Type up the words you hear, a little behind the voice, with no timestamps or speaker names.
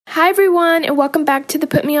Hi, everyone, and welcome back to the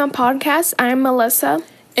Put Me On podcast. I'm Melissa.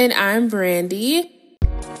 And I'm Brandy.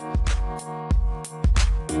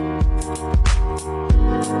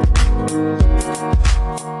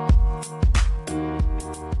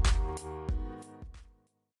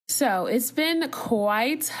 So it's been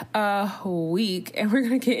quite a week, and we're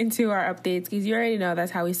going to get into our updates because you already know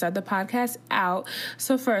that's how we start the podcast out.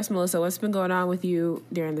 So first, Melissa, what's been going on with you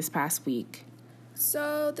during this past week?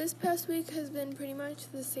 So this past week has been pretty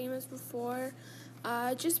much the same as before.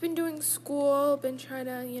 Just been doing school, been trying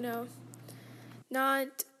to, not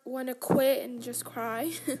want to quit and just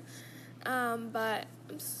cry. But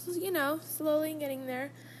I'm, slowly getting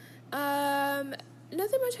there.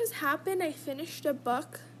 Nothing much has happened. I finished a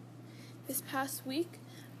book this past week,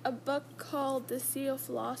 a book called The Sea of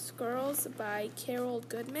Lost Girls by Carol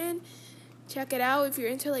Goodman. Check it out if you're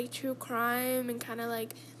into true crime and kind of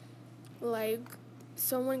like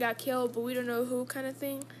someone got killed but we don't know who kind of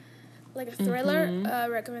thing, like a thriller.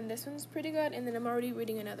 Recommend this one's pretty good. And then I'm already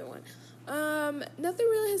reading another one. Nothing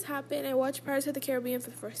really has happened. I watched Pirates of the Caribbean for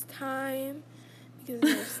the first time because I've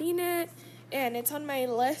never seen it. And it's on my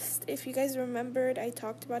list. If you guys remembered, I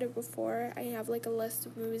talked about it before. I have a list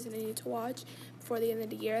of movies that I need to watch before the end of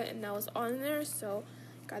the year, and that was on there, so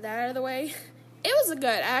got that out of the way. It was good.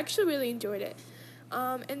 I actually really enjoyed it.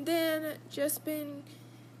 And then just been,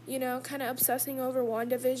 kind of obsessing over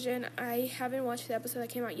WandaVision. I haven't watched the episode that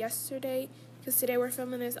came out yesterday because today we're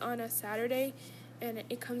filming this on a Saturday, and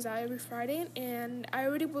it comes out every Friday, and I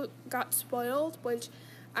already got spoiled, which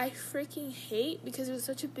I freaking hate because it was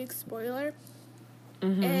such a big spoiler.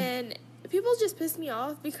 And people just piss me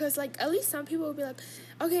off because, at least some people will be like,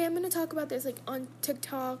 okay, I'm going to talk about this, on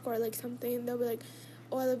TikTok or, something. They'll be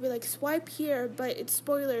like, swipe here, but it's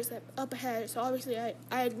spoilers up ahead. So, obviously,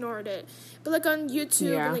 I ignored it. But, on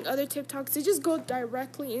YouTube and, other TikToks, they just go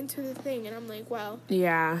directly into the thing. And I'm like, wow.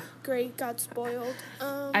 Yeah. Great, got spoiled.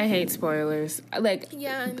 I hate spoilers.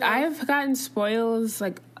 I've gotten spoils,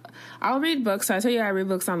 I'll read books. So I tell you I read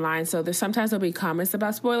books online. So sometimes there'll be comments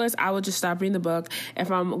about spoilers. I will just stop reading the book.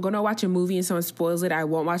 If I'm going to watch a movie and someone spoils it, I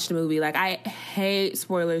won't watch the movie. I hate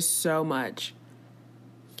spoilers so much.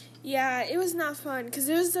 Yeah, it was not fun because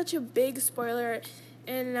it was such a big spoiler,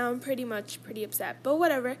 and now I'm pretty upset. But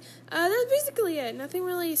whatever. That's basically it. Nothing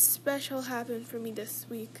really special happened for me this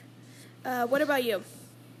week. What about you?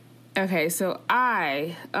 Okay, so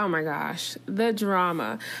oh my gosh, the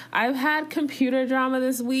drama. I've had computer drama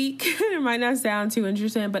this week. It might not sound too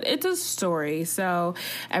interesting, but it's a story. So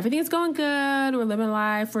everything's going good. We're living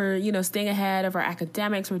life. We're, staying ahead of our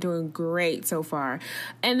academics. We're doing great so far.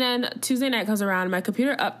 And then Tuesday night comes around and my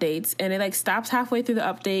computer updates and it stops halfway through the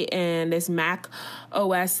update and this Mac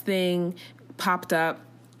OS thing popped up.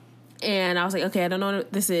 And I was like, okay, I don't know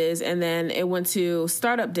what this is. And then it went to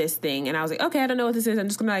startup disk thing. And I was like, okay, I don't know what this is. I'm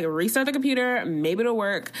just going to restart the computer. Maybe it'll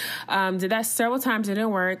work. Did that several times. It didn't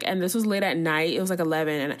work. And this was late at night. It was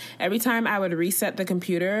 11. And every time I would reset the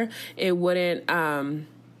computer, it wouldn't,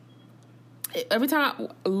 every time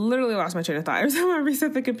I literally lost my train of thought. Every time I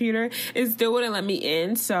reset the computer, it still wouldn't let me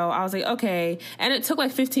in. So I was like, okay. And it took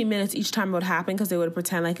 15 minutes each time it would happen because they would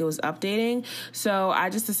pretend it was updating. So I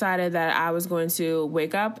just decided that I was going to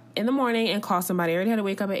wake up in the morning and call somebody. I already had to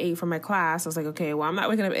wake up at 8 for my class. I was like, okay, well, I'm not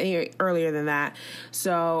waking up any earlier than that.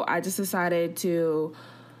 So I just decided to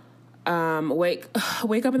wake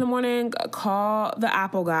up in the morning, call the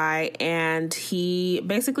Apple guy, and he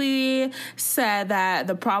basically said that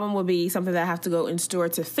the problem would be something that I have to go in store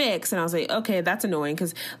to fix. And I was like, okay, that's annoying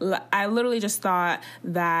because I literally just thought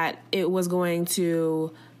that it was going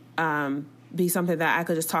to be something that I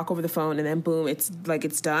could just talk over the phone and then boom, it's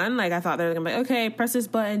done. I thought they were gonna be okay, press this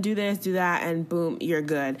button, do this, do that, and boom, you're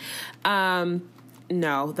good.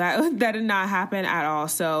 No, that did not happen at all.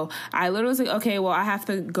 So I literally was like, okay, well, I have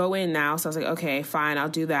to go in now. So I was like, okay, fine, I'll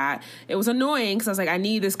do that. It was annoying because I was like, I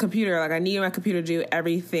need this computer. I need my computer to do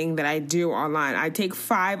everything that I do online. I take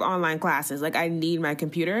 5 online classes. I need my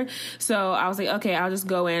computer. So I was like, okay, I'll just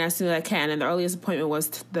go in as soon as I can. And the earliest appointment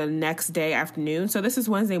was the next day afternoon. So this is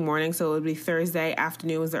Wednesday morning. So it would be Thursday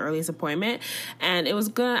afternoon was the earliest appointment. And I was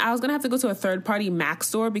going to have to go to a third-party Mac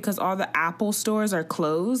store because all the Apple stores are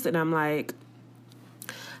closed. And I'm like,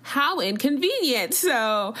 how inconvenient.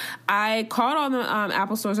 So I called all the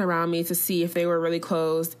Apple stores around me to see if they were really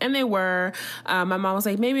closed, and they were. My mom was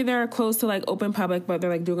like, maybe they're closed to open public, but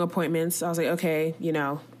they're doing appointments. I was like, okay,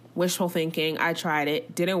 wishful thinking. I tried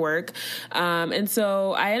it, didn't work. And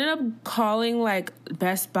so I ended up calling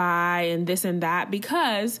Best Buy and this and that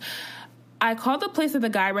because I called the place that the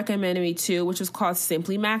guy recommended me to, which was called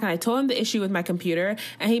Simply Mac, and I told him the issue with my computer,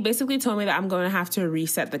 and he basically told me that I'm going to have to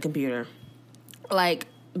reset the computer.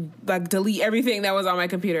 like delete everything that was on my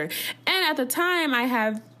computer. And at the time, I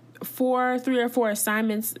had 3 or 4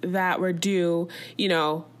 assignments that were due, you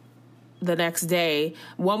know, the next day.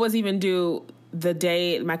 One was even due the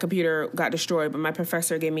day my computer got destroyed, but my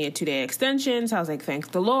professor gave me a 2-day extension. So I was like,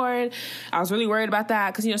 thank the Lord. I was really worried about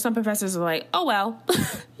that because, you know, some professors are like, oh, well,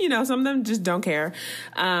 you know, some of them just don't care.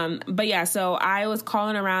 But yeah, so I was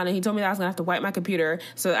calling around and he told me that I was going to have to wipe my computer.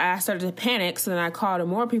 So I started to panic. So then I called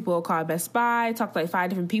more people, called Best Buy, talked to like 5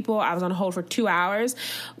 different people. I was on hold for 2 hours.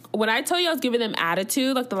 When I tell you I was giving them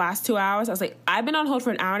attitude, like the last 2 hours, I was like, I've been on hold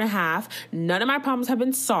for an hour and a half. None of my problems have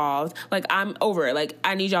been solved. Like, I'm over it. Like,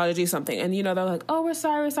 I need y'all to do something. And, you know, they're like, oh, we're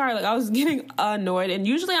sorry. Like, I was getting annoyed. And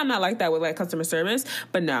usually I'm not like that with like customer service.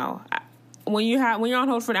 But no, when you're on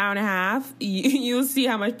hold for an hour and a half, you'll see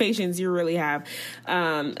how much patience you really have.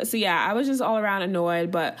 So yeah, I was just all around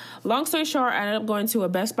annoyed. But long story short, I ended up going to a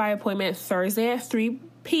Best Buy appointment Thursday at 3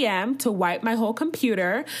 p.m. to wipe my whole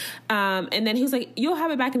computer. And then he was like, you'll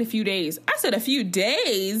have it back in a few days. I said, a few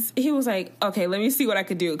days? He was like, okay, let me see what I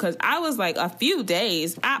could do. Because I was like, a few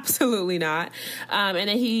days? Absolutely not. And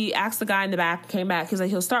then he asked the guy in the back, came back. He was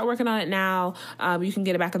like, he'll start working on it now. You can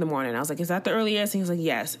get it back in the morning. I was like, is that the earliest? And he was like,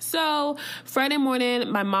 yes. So Friday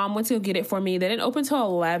morning, my mom went to go get it for me. They didn't open till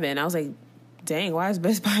 11. I was like, dang, why is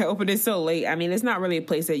Best Buy open so late? I mean, it's not really a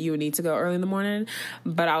place that you would need to go early in the morning,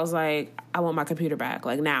 but I was like, I want my computer back,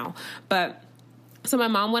 like now. But so my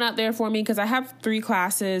mom went out there for me because I have 3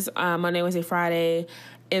 classes, Monday, Wednesday, Friday,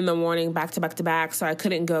 in the morning, back to back to back, so I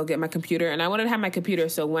couldn't go get my computer. And I wanted to have my computer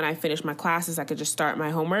so when I finished my classes, I could just start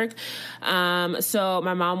my homework. So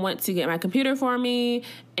my mom went to get my computer for me,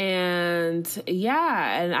 and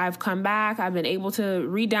yeah, and I've come back. I've been able to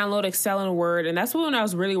re-download Excel and Word, and that's what I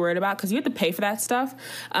was really worried about because you have to pay for that stuff.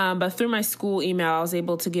 But through my school email, I was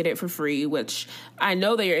able to get it for free, which I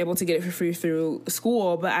know that you're able to get it for free through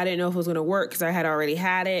school, but I didn't know if it was going to work because I had already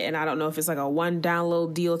had it, and I don't know if it's like a one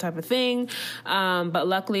download deal type of thing. But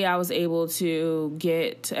luckily, I was able to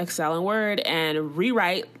get Excel and Word and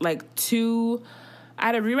rewrite I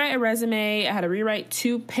had to rewrite a resume. I had to rewrite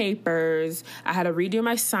 2 papers. I had to redo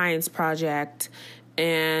my science project.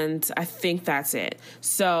 And I think that's it.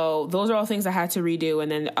 So those are all things I had to redo.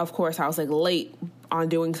 And then, of course, I was like late on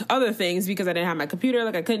doing other things because I didn't have my computer.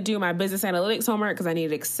 Like I couldn't do my business analytics homework because I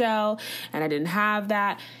needed Excel and I didn't have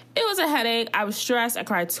that. It was a headache. I was stressed. I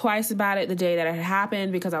cried twice about it the day that it had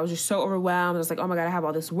happened because I was just so overwhelmed. I was like, oh my God, I have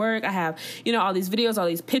all this work. I have, you know, all these videos, all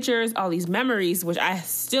these pictures, all these memories, which I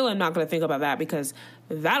still am not going to think about that because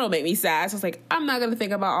that'll make me sad. So it's like, I'm not going to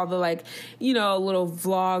think about all the like, you know, little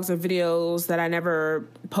vlogs or videos that I never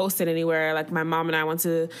posted anywhere. Like my mom and I went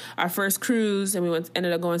to our first cruise and we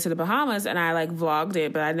ended up going to the Bahamas and I like vlogged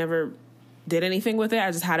it, but I never did anything with it.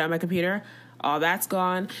 I just had it on my computer. All that's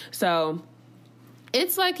gone. So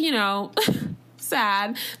it's like, you know,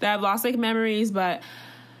 sad that I've lost like memories, but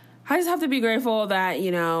I just have to be grateful that,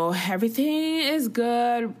 you know, everything is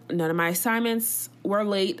good. None of my assignments were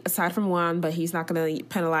late aside from one, but he's not going to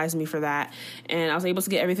penalize me for that. And I was able to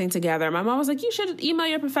get everything together. My mom was like, you should email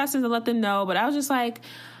your professors and let them know. But I was just like,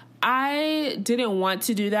 I didn't want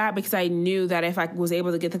to do that because I knew that if I was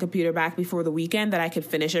able to get the computer back before the weekend, that I could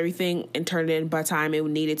finish everything and turn it in by the time it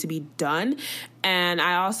needed to be done. And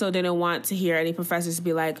I also didn't want to hear any professors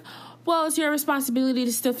be like, well, it's your responsibility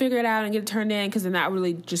to still figure it out and get it turned in, because then that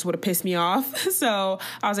really just would have pissed me off. So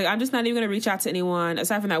I was like, I'm just not even going to reach out to anyone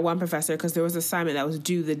aside from that one professor, because there was an assignment that was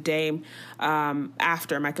due the day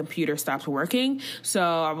after my computer stopped working. So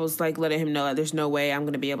I was like letting him know that there's no way I'm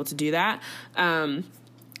going to be able to do that.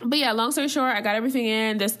 But yeah, long story short, I got everything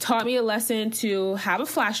in. This taught me a lesson to have a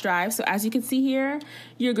flash drive. So as you can see here,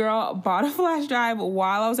 your girl bought a flash drive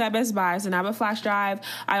while I was at Best Buy. So now I have a flash drive.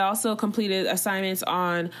 I also completed assignments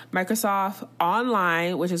on Microsoft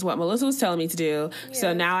Online, which is what Melissa was telling me to do. Yeah.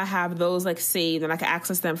 So now I have those like saved and I can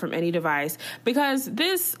access them from any device, because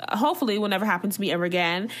this hopefully will never happen to me ever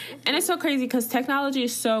again. And it's so crazy because technology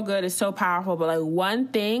is so good. It's so powerful. But like one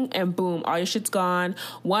thing and boom, all your shit's gone.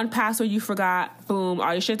 One password you forgot, boom,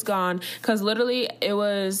 all your shit's gone. Because literally it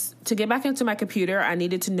was to get back into my computer, I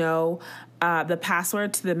needed to know the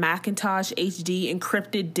password to the Macintosh HD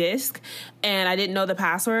encrypted disk, and I didn't know the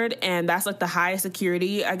password, and that's like the highest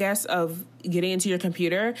security, I guess, of getting into your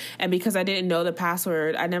computer. And because I didn't know the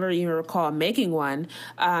password, I never even recall making one.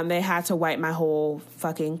 They had to wipe my whole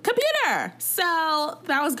fucking computer. So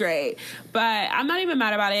that was great, but I'm not even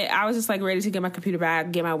mad about it. I was just like ready to get my computer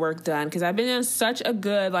back, get my work done, because I've been in such a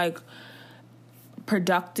good like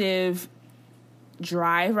productive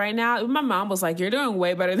drive right now. My mom was like, you're doing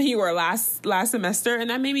way better than you were last semester,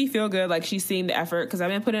 and that made me feel good. Like, she's seeing the effort, because I've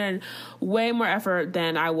been putting in way more effort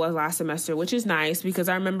than I was last semester, which is nice, because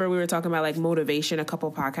I remember we were talking about like motivation a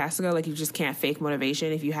couple podcasts ago. Like, you just can't fake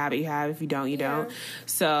motivation. If you have it, you have it. If you don't, you don't.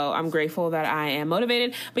 So I'm grateful that I am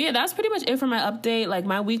motivated. But yeah, that's pretty much it for my update. Like,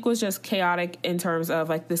 my week was just chaotic in terms of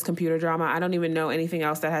like this computer drama. I don't even know anything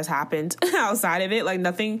else that has happened outside of it. Like,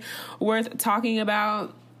 nothing worth talking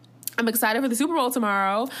about. I'm excited for the Super Bowl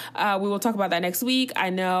tomorrow. We will talk about that next week. I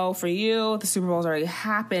know for you, the Super Bowl's already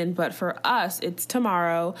happened, but for us, it's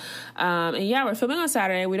tomorrow. And yeah, we're filming on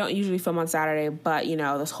Saturday. We don't usually film on Saturday, but you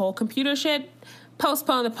know, this whole computer shit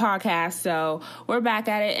postponed the podcast, so we're back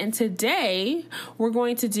at it. And today we're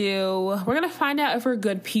going to find out if we're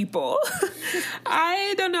good people.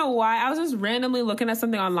 I don't know why. I was just randomly looking at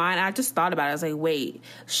something online, and I just thought about it. I was like, wait,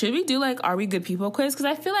 should we do like are we good people quiz? Because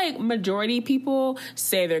I feel like majority people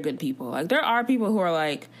say they're good people. Like, there are people who are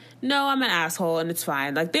like, no, I'm an asshole and it's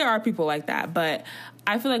fine. Like, there are people like that, but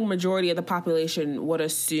I feel like majority of the population would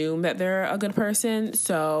assume that they're a good person.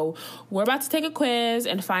 So we're about to take a quiz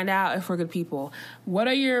and find out if we're good people. What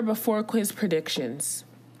are your before quiz predictions?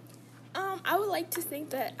 I would like to think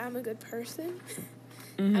that I'm a good person.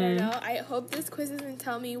 Mm-hmm. I don't know. I hope this quiz doesn't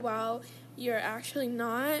tell me, wow, you're actually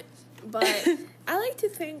not. But I like to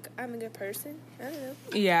think I'm a good person. I don't know.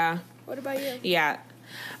 Yeah. What about you? Yeah.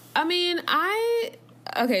 I mean,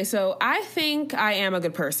 Okay, so I think I am a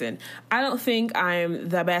good person. I don't think I'm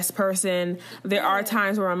the best person. There are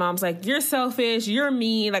times where my mom's like, you're selfish, you're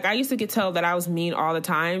mean. Like, I used to get told that I was mean all the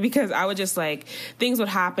time, because I would just, like, things would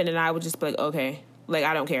happen and I would just be like, okay, like,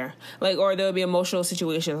 I don't care. Like, or there would be emotional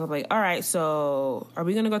situations. I'm like, all right, so are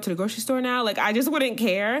we going to go to the grocery store now? Like, I just wouldn't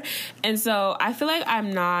care. And so I feel like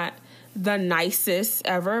I'm not the nicest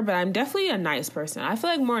ever, but I'm definitely a nice person. I feel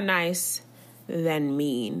like more nice than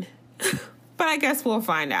mean. But I guess we'll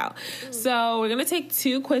find out. So we're going to take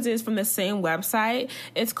 2 quizzes from the same website.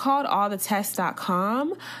 It's called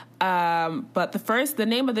allthetest.com. But the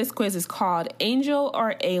name of this quiz is called Angel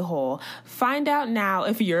or A-Hole. Find out now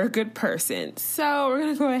if you're a good person. So we're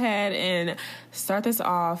going to go ahead and start this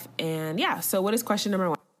off. And yeah, so what is question number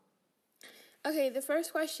 1? Okay, the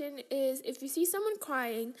first question is, if you see someone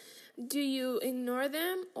crying, do you ignore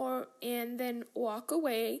them and then walk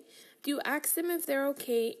away? Do you ask them if they're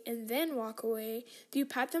okay and then walk away? Do you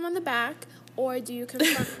pat them on the back, or do you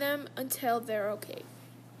confront them until they're okay?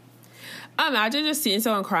 Imagine just seeing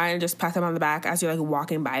someone crying and just pat them on the back as you're like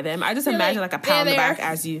walking by them. I just imagine like a pat on the back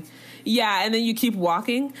as you... Yeah, and then you keep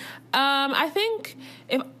walking. I think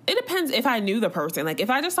it depends if I knew the person. Like, if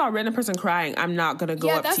I just saw a random person crying, I'm not gonna go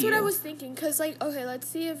up to you. Yeah, that's what I was thinking. Cause like, okay, let's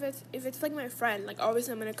see if it's like my friend. Like,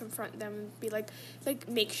 obviously I'm gonna confront them and be like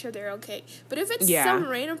make sure they're okay. But if it's some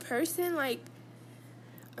random person, like,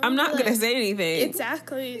 I'm not gonna say anything.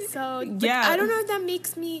 Exactly. So yeah, I don't know if that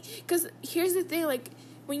makes me. Cause here's the thing, like,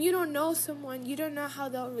 when you don't know someone, you don't know how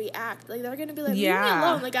they'll react. Like, they're gonna be like, leave me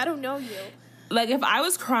alone. Like, I don't know you. Like, if I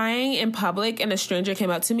was crying in public and a stranger came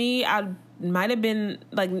up to me, I might have been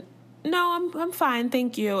like, no, I'm fine,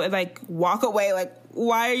 thank you. And, like, walk away. Like,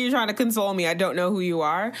 why are you trying to console me? I don't know who you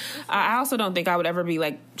are. I also don't think I would ever be,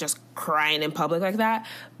 like, just crying in public like that.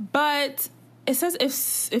 But it says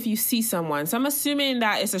if you see someone. So I'm assuming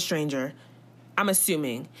that it's a stranger. I'm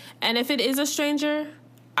assuming. And if it is a stranger,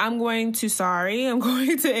 I'm going to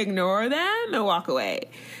ignore them and walk away.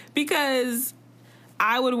 Because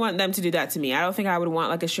I would want them to do that to me. I don't think I would want,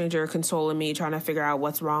 like, a stranger consoling me, trying to figure out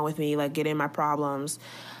what's wrong with me, like, getting my problems.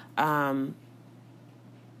 Yeah.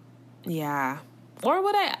 Or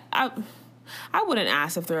would I wouldn't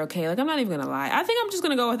ask if they're okay. Like, I'm not even going to lie. I think I'm just going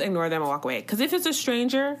to go with ignore them and walk away. Because if it's a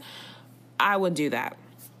stranger, I would do that.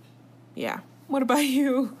 Yeah. What about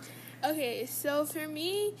you? Okay, so for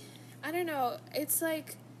me, I don't know. It's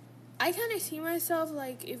like, I kind of see myself,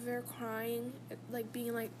 like, if they're crying, like,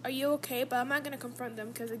 being like, are you okay? But I'm not going to confront them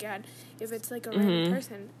because, again, if it's, like, a random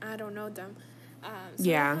person, I don't know them. So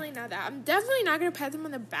definitely not that. I'm definitely not going to pat them on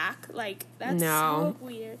the back. Like, that's so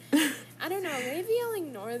weird. I don't know. Maybe I'll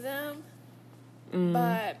ignore them.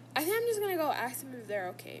 But I think I'm just going to go ask them if they're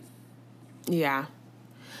okay. Yeah.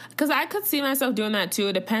 Because I could see myself doing that, too.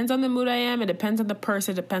 It depends on the mood I am. It depends on the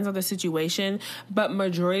person. It depends on the situation. But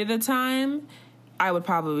majority of the time, I would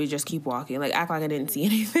probably just keep walking. Like, act like I didn't see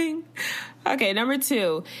anything. Okay, number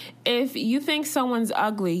 2. If you think someone's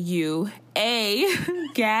ugly, you A,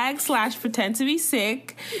 gag/pretend to be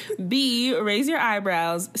sick. B, raise your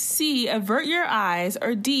eyebrows. C, avert your eyes.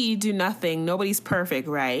 Or D, do nothing. Nobody's perfect,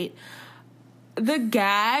 right? The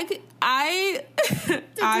gag, I'm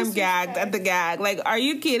gagged at the gag. Like, are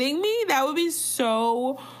you kidding me? That would be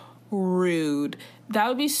so rude. That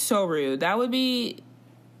would be so rude. That would be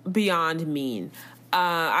beyond mean.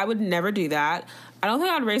 I would never do that. I don't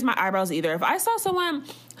think I would raise my eyebrows either. If I saw someone,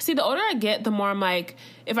 see, the older I get, the more I'm like,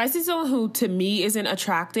 if I see someone who to me isn't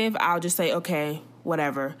attractive, I'll just say, okay,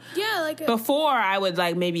 whatever. Yeah, like before I would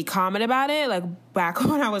like maybe comment about it, like back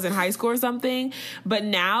when I was in high school or something. But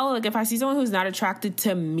now, like if I see someone who's not attracted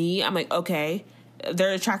to me, I'm like, okay,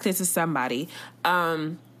 they're attracted to somebody.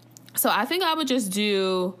 So I think I would just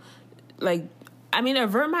do like, I mean,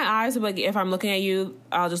 avert my eyes. Like if I'm looking at you,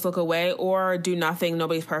 I'll just look away, or do nothing.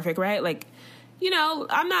 Nobody's perfect, right? Like, you know,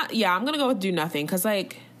 I'm gonna go with do nothing, because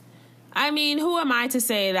like, I mean, who am I to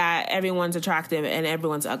say that everyone's attractive and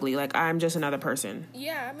everyone's ugly? Like, I'm just another person.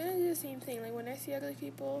 Yeah, I'm gonna do the same thing. Like, when I see ugly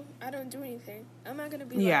people, I don't do anything. I'm not gonna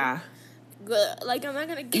be like, I'm not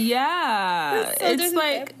gonna get... Yeah. It's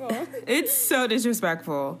like, it's so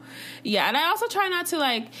disrespectful. Yeah, and I also try not to,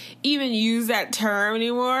 like, even use that term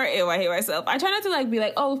anymore. Ew, I hate myself. I try not to, like, be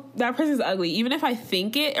like, oh, that person's ugly. Even if I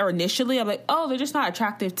think it, or initially, I'm like, oh, they're just not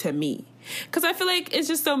attractive to me. Because I feel like it's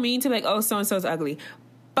just so mean to be like, oh, so-and-so's ugly.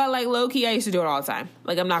 But, like, low-key, I used to do it all the time.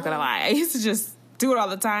 Like, I'm not going to lie. I used to just do it all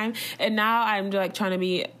the time. And now I'm, like, trying to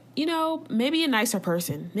be, you know, maybe a nicer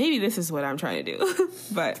person. Maybe this is what I'm trying to do.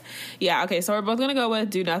 But, yeah, okay. So we're both going to go with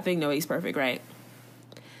do nothing. Nobody's perfect, right?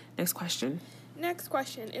 Next question. Next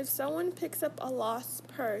question. If someone picks up a lost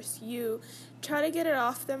purse, you try to get it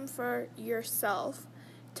off them for yourself.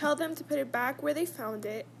 Tell them to put it back where they found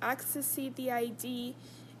it. Ask to see the ID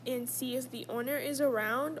and see if the owner is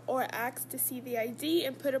around, or ask to see the ID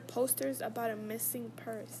and put up posters about a missing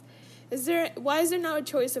purse. Why is there not a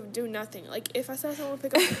choice of do nothing? Like, if I saw someone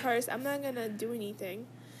pick up a purse, I'm not gonna do anything.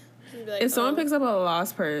 Like, if someone picks up a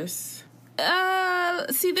lost purse,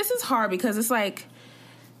 see, this is hard because it's like,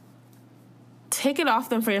 take it off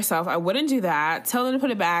them for yourself. I wouldn't do that. Tell them to put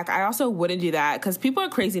it back. I also wouldn't do that because people are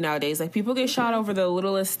crazy nowadays. Like, people get shot over the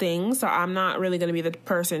littlest things, so I'm not really going to be the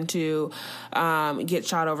person to get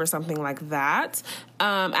shot over something like that.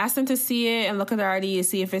 Ask them to see it and look at their ID and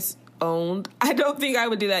see if it's owned. I don't think I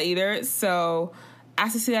would do that either. So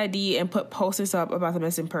ask to see the ID and put posters up about the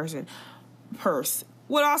missing purse.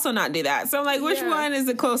 Would also not do that. So I'm like, which one is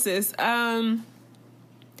the closest?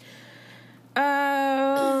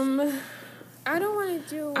 I don't want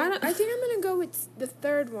to do... I think I'm going to go with the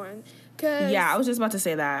third one. Yeah, I was just about to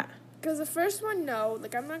say that. Because the first one, no.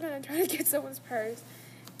 Like, I'm not going to try to get someone's purse.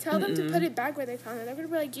 Tell them to put it back where they found it. They're going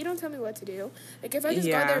to be like, you don't tell me what to do. Like, if I just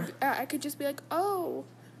go there, I could just be like, oh,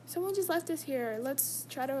 someone just left this here. Let's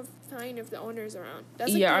try to find if the owner's around.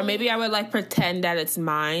 That's like or maybe I would, like, pretend that it's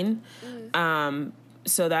mine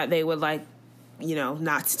so that they would, like, you know,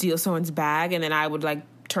 not steal someone's bag. And then I would, like,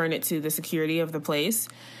 turn it to the security of the place.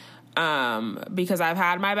 Because I've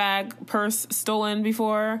had my purse stolen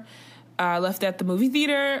before, left at the movie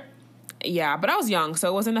theater. Yeah, but I was young, so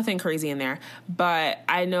it wasn't nothing crazy in there. But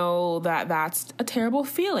I know that that's a terrible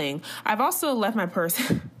feeling. I've also left my purse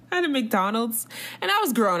at a McDonald's, and I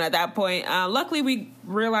was grown at that point. Luckily, we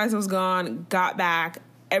realized it was gone, got back.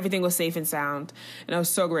 Everything was safe and sound, and I was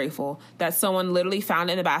so grateful that someone literally found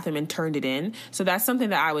it in the bathroom and turned it in. So that's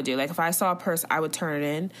something that I would do. Like, if I saw a purse, I would turn it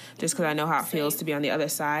in just because I know how it feels to be on the other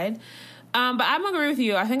side. But I'm going to agree with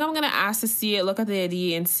you. I think I'm going to ask to see it, look at the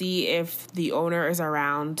ID, and see if the owner is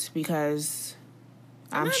around, because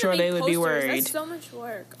I'm sure they would be worried. That's so much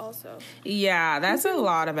work also. Yeah, that's a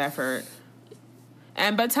lot of effort.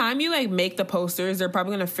 And by the time you, like, make the posters, they're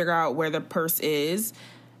probably going to figure out where the purse is,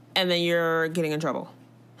 and then you're getting in trouble.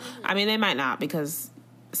 I mean, they might not, because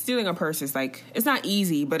stealing a purse is, like, it's not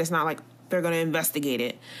easy, but it's not like they're going to investigate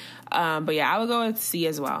it. But yeah, I would go with C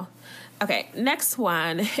as well. Okay, next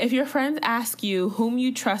one. If your friends ask you whom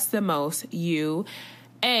you trust the most, you,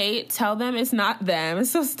 A, tell them it's not them,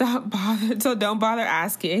 so don't bother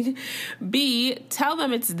asking. B, tell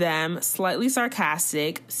them it's them, slightly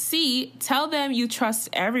sarcastic. C, tell them you trust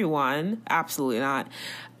everyone, absolutely not.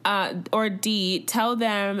 Or D, tell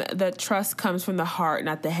them that trust comes from the heart,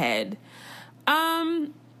 not the head.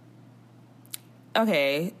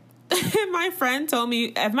 Okay. If my friend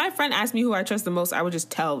asked me who I trust the most, I would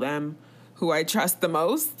just tell them who I trust the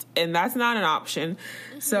most, and that's not an option.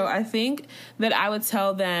 Mm-hmm. So I think that I would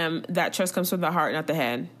tell them that trust comes from the heart, not the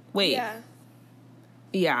head. Wait.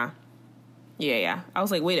 Yeah. I was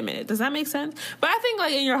like, wait a minute. Does that make sense? But I think,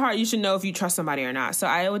 like, in your heart, you should know if you trust somebody or not. So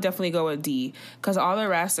I would definitely go with D, because all the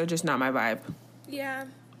rest are just not my vibe. Yeah.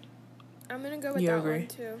 I'm going to go with that one,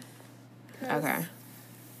 too. Okay.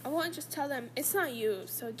 I want to just tell them, it's not you,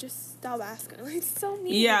 so just stop asking. Like, it's so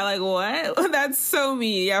mean. Yeah, like, what? That's so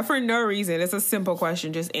mean. Yeah, for no reason. It's a simple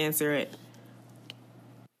question. Just answer it.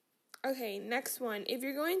 Okay, next one. If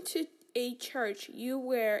you're going to a church, you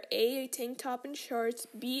wear A, a tank top and shorts,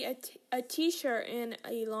 B, a t-shirt and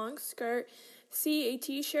a long skirt, C, a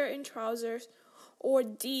t-shirt and trousers, or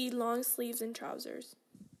D, long sleeves and trousers?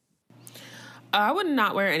 I would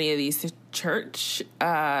not wear any of these to church.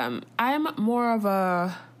 I'm more of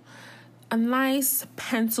a nice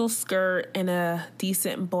pencil skirt and a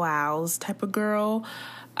decent blouse type of girl,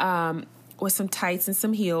 with some tights and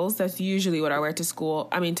some heels. That's usually what I wear to school.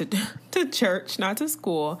 I mean, to church, not to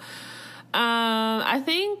school. I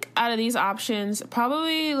think out of these options,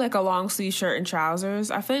 probably like a long sleeve shirt and trousers.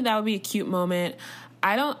 I feel like that would be a cute moment.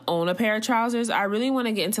 I don't own a pair of trousers. I really want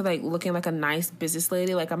to get into like looking like a nice business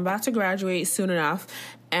lady. Like, I'm about to graduate soon enough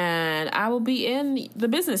and I will be in the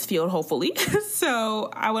business field, hopefully. So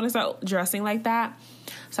I want to start dressing like that.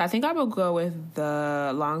 So I think I will go with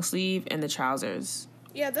the long sleeve and the trousers.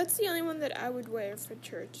 Yeah, that's the only one that I would wear for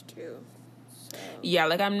church too. So. Yeah,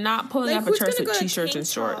 like I'm not pulling up a church with t-shirts and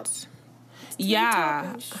shorts. Tank top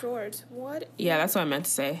and shorts. What? Yeah, that's what I meant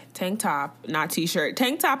to say. Tank top, not t-shirt.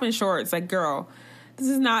 Tank top and shorts. Like, girl, this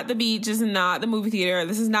is not the beach. This is not the movie theater.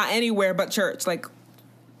 This is not anywhere but church. Like,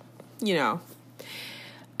 you know.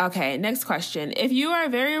 Okay, next question. If you are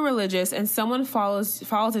very religious and someone follows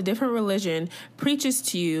a different religion, preaches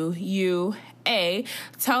to you, you A,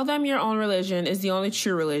 tell them your own religion is the only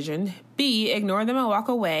true religion. B, ignore them and walk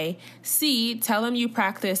away. C, tell them you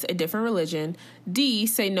practice a different religion. D,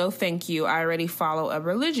 say no thank you, I already follow a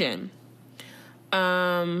religion.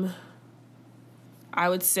 I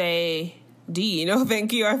would say D, no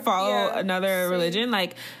thank you, I follow another religion.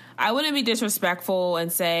 Like, I wouldn't be disrespectful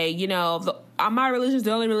and say, you know, my religion is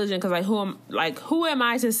the only religion, because who am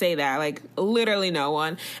I to say that? Like, literally no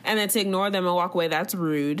one. And then to ignore them and walk away, that's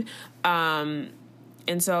rude. And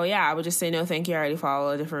so, yeah, I would just say no thank you, I already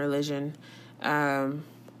follow a different religion.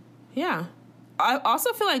 Yeah. I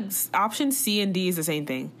also feel like option C and D is the same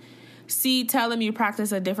thing. C, tell them you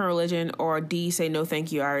practice a different religion, or D, say no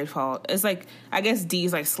thank you, I already follow. It's like, I guess D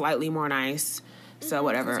is like slightly more nice. So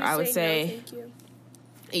whatever. I would say no, thank you.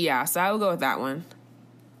 Yeah, so I would go with that one.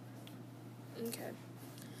 Okay.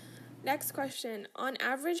 Next question. On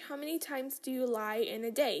average, how many times do you lie in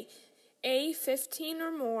a day? A, 15 or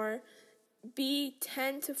more. B,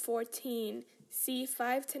 10 to 14. C,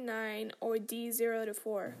 5 to 9. Or D, 0 to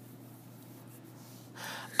 4.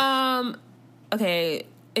 Okay.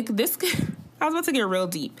 I was about to get real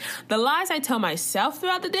deep. The lies I tell myself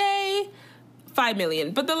throughout the day, 5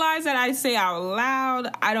 million. But the lies that I say out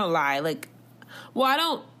loud, I don't lie. Like, well,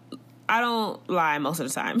 I don't lie most of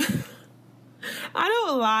the time. I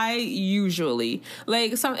don't lie usually.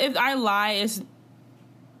 Like, if I lie, it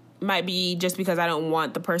might be just because I don't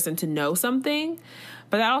want the person to know something.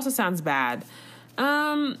 But that also sounds bad.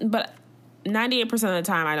 But 98% of the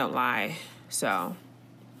time I don't lie. So,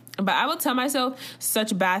 but I will tell myself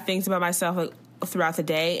such bad things about myself, like, throughout the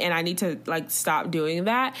day, and I need to like stop doing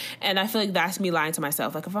that. And I feel like that's me lying to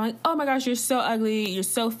myself. Like, if I'm like, oh my gosh, you're so ugly, you're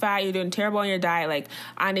so fat, you're doing terrible on your diet, like,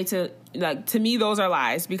 I need to, like, to me those are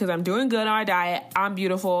lies, because I'm doing good on my diet, I'm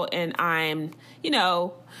beautiful, and I'm, you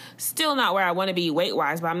know, still not where I want to be weight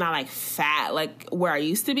wise, but I'm not like fat like where I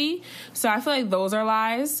used to be. So I feel like those are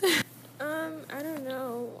lies. I don't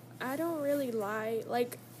know, I don't really lie.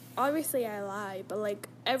 Like, obviously I lie, but like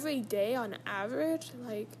every day on average,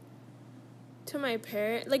 like, to my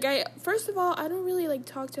parents, like, first of all, I don't really like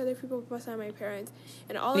talk to other people besides my parents,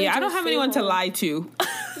 and all I don't have anyone to lie to.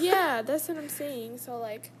 Yeah, that's what I'm saying. So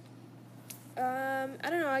like, I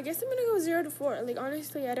don't know, I guess I'm gonna go 0 to 4. Like,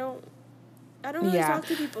 honestly, I don't really talk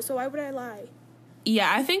to people, so why would I lie?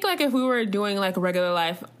 Yeah, I think, like, if we were doing, like, regular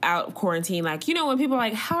life out of quarantine, like, you know, when people are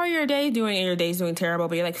like, how are your day doing? And your day's doing terrible,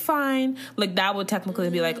 but you're like, fine. Like, that would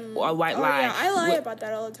technically be, like, a white lie. Yeah, I lie about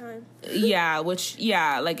that all the time.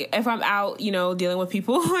 Like, if I'm out, you know, dealing with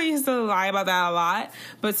people, I used to lie about that a lot.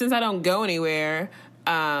 But since I don't go anywhere,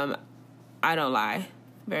 I don't lie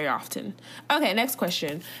very often. Okay, next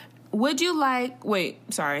question. Would you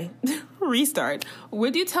restart.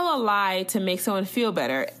 Would you tell a lie to make someone feel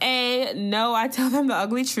better? A, no, I tell them the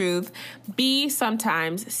ugly truth. B,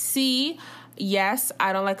 sometimes. C, yes,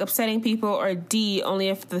 I don't like upsetting people. Or D, only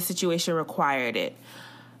if the situation required it.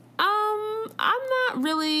 I'm not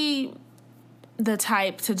really the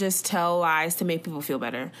type to just tell lies to make people feel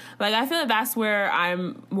better. Like, I feel like that's where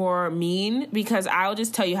I'm more mean, because I'll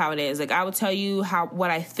just tell you how it is. Like, I will tell you what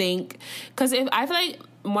I think. Because if I feel like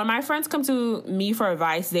when my friends come to me for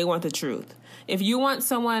advice, they want the truth. If you want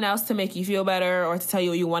someone else to make you feel better or to tell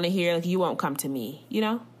you what you want to hear, like, you won't come to me, you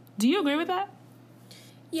know? Do you agree with that?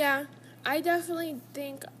 Yeah, I definitely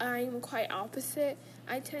think I'm quite opposite.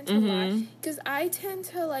 I tend to lie, because I tend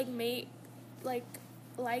to, like, make, like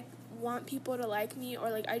want people to like me, or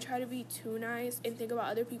like I try to be too nice and think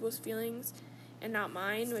about other people's feelings and not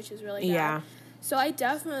mine, which is really bad. Yeah. So I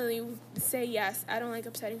definitely say yes. I don't like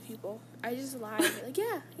upsetting people. I just lie. Like,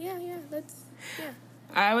 yeah, let's, yeah.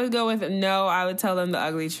 I would go with no. I would tell them the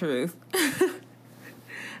ugly truth.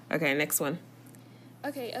 Okay, next one.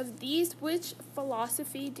 Okay, of these, which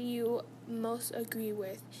philosophy do you most agree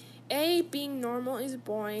with? A, being normal is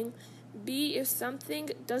boring. B, if something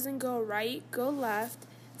doesn't go right, go left.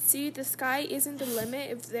 C, the sky isn't the limit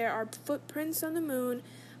if there are footprints on the moon.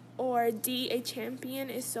 Or D, a champion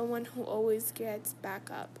is someone who always gets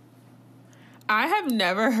back up. I have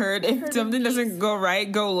never heard if something doesn't go right,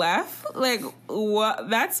 go left. Like, what?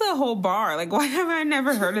 That's a whole bar. Like, why have I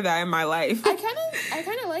never heard of that in my life? I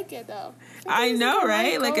kind of like it, though. I know,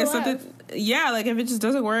 right? Like, if left. something... Yeah, like, if it just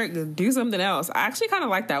doesn't work, do something else. I actually kind of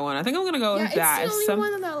like that one. I think I'm going to go with that. It's the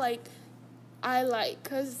only one that, like, I like.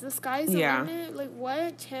 Because the sky's the limit. Like,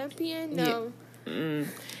 what? Champion? No.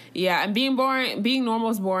 Yeah, and being normal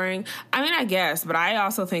is boring. I mean, I guess, but I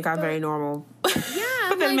also think I'm very normal. Yeah.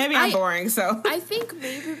 But then maybe I'm boring, so. I think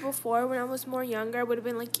maybe before, when I was more younger, I would have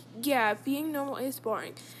been like, yeah, being normal is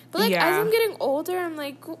boring. But, like, as I'm getting older, I'm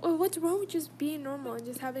like, what's wrong with just being normal and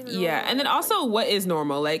just having a normal life? And then also, what is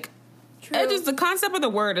normal? Like, just the concept of the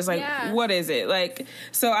word is like, what is it? Like,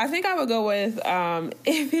 so I think I would go with,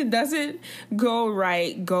 if it doesn't go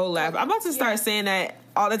right, go left. I'm about to start saying that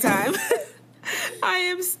all the time. I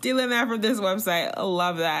am stealing that from this website. I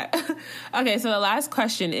love that. Okay, so the last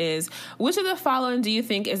question is, which of the following do you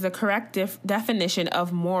think is the correct definition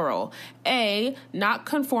of moral? A, not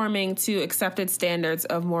conforming to accepted standards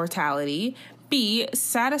of morality. B,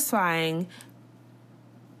 satisfying...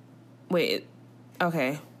 Wait,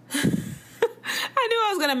 okay. I knew I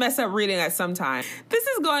was going to mess up reading at some time. This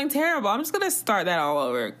is going terrible. I'm just going to start that all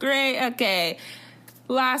over. Great, okay.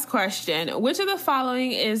 Last question. Which of the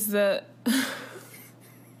following is the...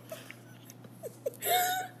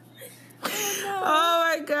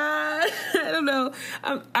 Oh my god. I don't know.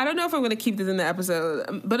 I don't know if I'm going to keep this in the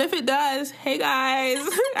episode. But if it does, hey guys,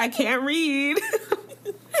 I can't read.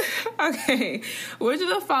 Okay. Which of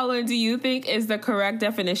the following do you think is the correct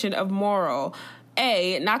definition of moral?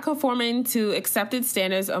 A, not conforming to accepted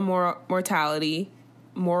standards of morality.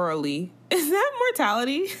 Morally. Is that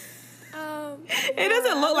mortality? It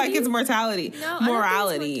doesn't look like it's mortality. No,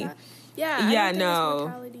 morality. Yeah, no.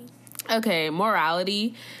 Mortality. Okay,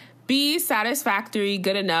 morality. B, satisfactory,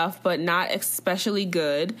 good enough, but not especially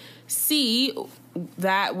good. C,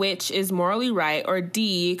 that which is morally right. Or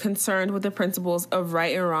D, concerned with the principles of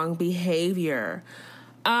right and wrong behavior.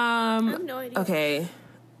 I have no idea. Okay.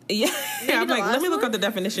 Yeah, I'm like, let me look up the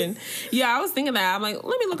definition. Yeah, I was thinking that. I'm like,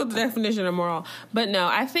 let me look up the definition of moral. But no,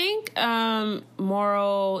 I think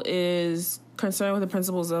moral is concerned with the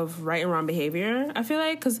principles of right and wrong behavior. I feel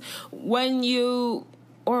like, because when you,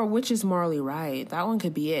 or which is morally right, that one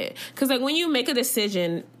could be it. Because like when you make a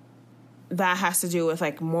decision that has to do with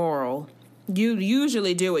like moral, you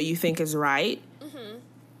usually do what you think is right. Mm-hmm.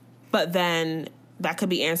 But then that could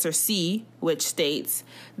be answer C, which states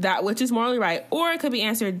that which is morally right, or it could be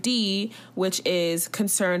answer D, which is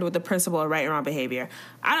concerned with the principle of right and wrong behavior.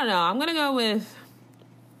 I don't know. I'm going to go with...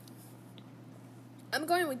 I'm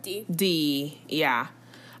going with D. D, yeah.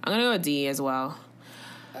 I'm going to go with D as well.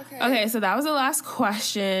 Okay, so that was the last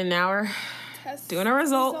question. Now we're doing our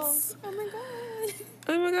results. Oh my god.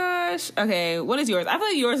 Oh my gosh. Okay, what is yours? I feel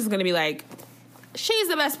like yours is going to be like, she's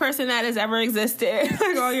the best person that has ever existed.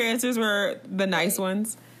 Like all your answers were the nice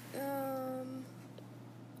ones.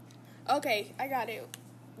 Okay, I got it.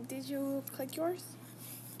 Did you click yours?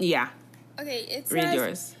 Yeah. Okay, it says, read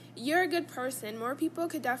yours. You're a good person. More people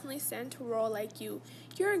could definitely stand to roll like you.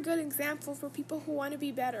 You're a good example for people who want to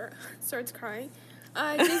be better. Starts crying.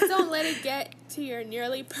 Just don't let it get to your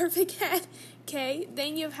nearly perfect head, okay?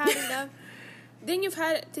 Then you've had enough. Then you've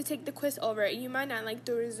had to take the quiz over. You might not like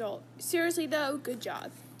the result. Seriously, though, good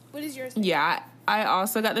job. What is yours? Yeah, I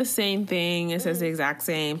also got the same thing. It says the exact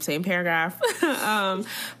same paragraph.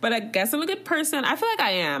 But I guess I'm a good person. I feel like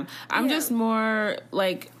I am. I'm just more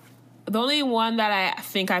like... The only one that I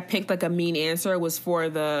think I picked like a mean answer was for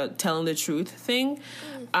the telling the truth thing.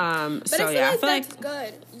 But I feel like that's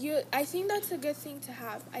good. I think that's a good thing to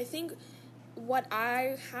have. I think what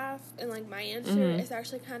I have and like my answer is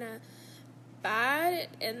actually kind of bad,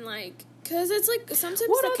 and like because it's like sometimes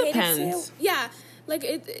it's okay to say like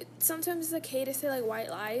it sometimes it's okay to say like white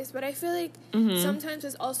lies, but I feel like sometimes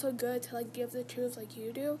it's also good to like give the truth like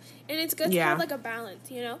you do, and it's good to have like a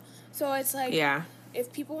balance, you know. So it's like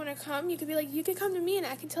if people want to come, you could be like, you can come to me and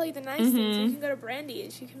I can tell you the nice things. You can go to Brandy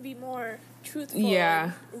and she can be more truthful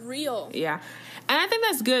and real. Yeah. And I think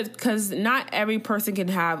that's good because not every person can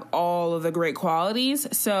have all of the great qualities.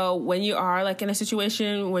 So when you are like in a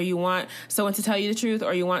situation where you want someone to tell you the truth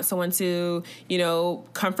or you want someone to, you know,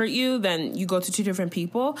 comfort you, then you go to two different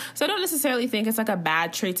people. So I don't necessarily think it's like a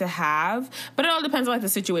bad trait to have, but it all depends on like the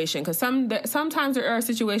situation. Because sometimes there are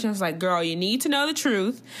situations like, girl, you need to know the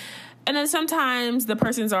truth. And then sometimes the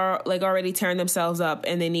persons are like already tearing themselves up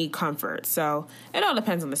and they need comfort. So it all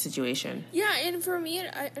depends on the situation. Yeah, and for me,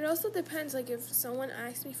 it also depends. Like if someone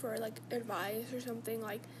asks me for like advice or something,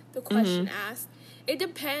 like the question asked, it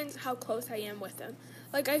depends how close I am with them.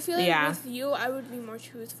 Like I feel like with you, I would be more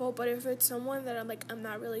truthful. But if it's someone that I'm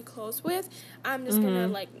not really close with, I'm just gonna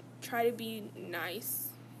like try to be nice.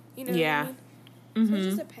 You know what I mean? So it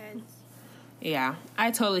just depends. Yeah,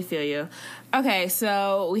 I totally feel you. Okay,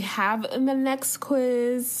 so we have the next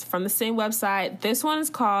quiz from the same website. This one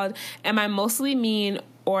is called, Am I Mostly Mean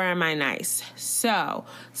or Am I Nice? So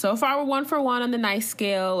far we're 1 for 1 on the nice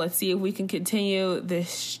scale. Let's see if we can continue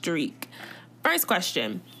this streak. First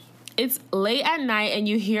question. It's late at night and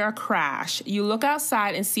you hear a crash. You look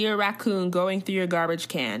outside and see a raccoon going through your garbage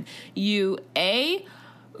can. You, A,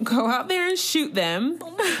 go out there and shoot them.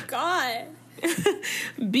 Oh my God.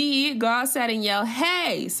 B, go outside and yell,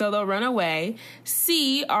 hey, so they'll run away.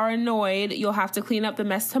 C, are annoyed, you'll have to clean up the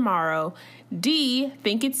mess tomorrow. D,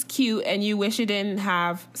 think it's cute and you wish it didn't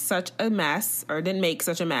have such a mess or didn't make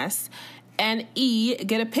such a mess. And E,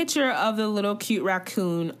 get a picture of the little cute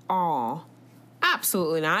raccoon. Aw,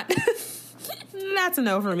 absolutely not. That's a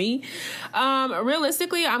no for me.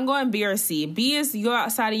 Realistically, I'm going B or C. B is you go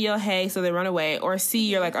outside and yell, hey, so they run away. Or C,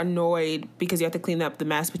 you're like annoyed because you have to clean up the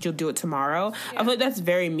mess, but you'll do it tomorrow. Yeah. I feel like that's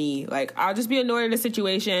very me. Like, I'll just be annoyed at a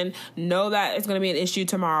situation, know that it's going to be an issue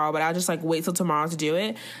tomorrow, but I'll just like wait till tomorrow to do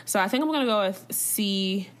it. So I think I'm going to go with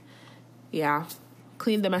C. Yeah.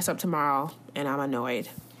 Clean the mess up tomorrow, and I'm annoyed.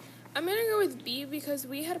 I'm going to go with B because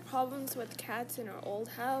we had problems with cats in our old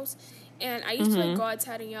house. And I used to, like, go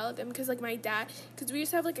outside and yell at them because, like, my dad... Because we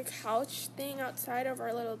used to have, like, a couch thing outside of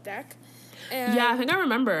our little deck. And yeah, I think I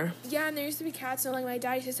remember. Yeah, and there used to be cats. So, like, my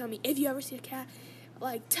dad used to tell me, if you ever see a cat,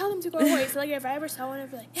 like, tell them to go away. So, like, if I ever saw one,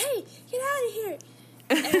 I'd be like, hey, get out of here.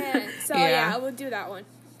 And so, yeah, I would do that one.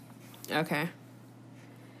 Okay.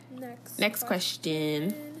 Next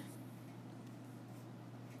question.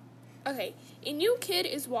 Okay. A new kid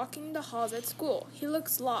is walking the halls at school. He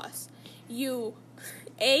looks lost. You...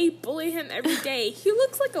 A, bully him every day. He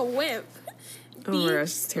looks like a wimp. B,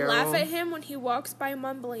 laugh at him when he walks by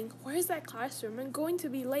mumbling, where's that classroom? I'm going to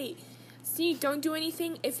be late. C, don't do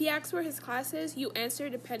anything. If he asks where his class is, you answer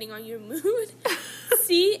depending on your mood.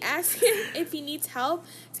 C, ask him if he needs help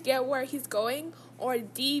to get where he's going. Or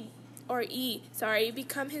E,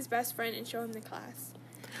 become his best friend and show him the class.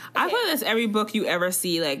 Okay. I feel like that's every book you ever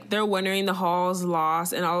see. Like, they're wandering the halls,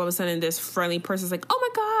 lost, and all of a sudden this friendly person's like, oh my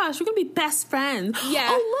gosh, we're going to be best friends. Yeah.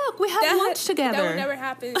 Oh, look, we have lunch together. That would never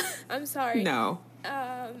happen. I'm sorry. No.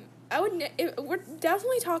 We're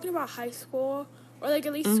definitely talking about high school, or like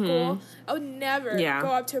at least school. I would never go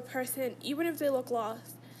up to a person, even if they look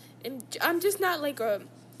lost. And I'm just not like a,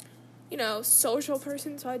 social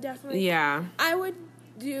person, so I definitely... Yeah. I would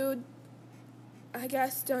do... I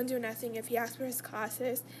guess don't do nothing if he asks for his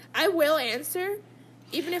classes. I will answer,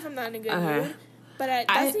 even if I'm not in a good mood. But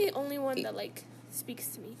that's the only one that, like, speaks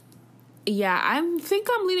to me. Yeah, I think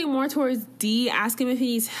I'm leaning more towards D, ask him if he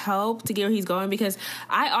needs help to get where he's going, because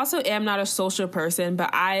I also am not a social person,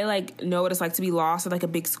 but I, like, know what it's like to be lost at, like, a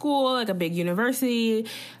big school, like, a big university.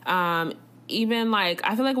 Even, like,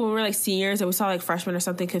 I feel like when we were, like, seniors and we saw, like, freshmen or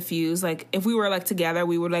something confused, like, if we were, like, together,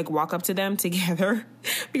 we would, like, walk up to them together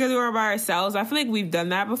because we were by ourselves. I feel like we've done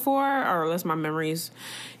that before, or unless my memories,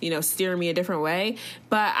 steer me a different way.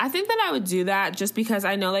 But I think that I would do that just because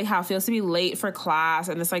I know, like, how it feels to be late for class,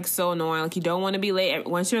 and it's, like, so annoying. Like, you don't want to be late.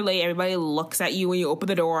 Once you're late, everybody looks at you when you open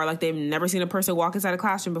the door like they've never seen a person walk inside a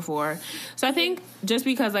classroom before. So I think just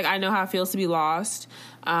because, like, I know how it feels to be lost,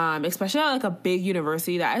 especially at, like, a big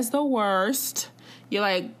university, that is the worst. You're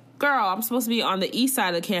like, girl, I'm supposed to be on the east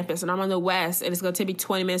side of the campus and I'm on the west and it's going to take me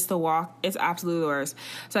 20 minutes to walk. It's absolutely the worst.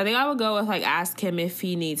 So I think I would go with, like, ask him if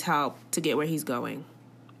he needs help to get where he's going.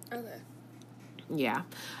 Okay. Yeah.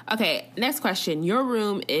 Okay, next question. Your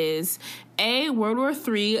room is A, World War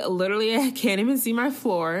III, literally I can't even see my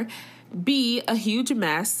floor. B, a huge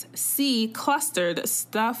mess. C, clustered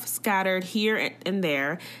stuff scattered here and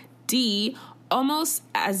there. D, almost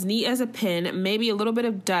as neat as a pin, maybe a little bit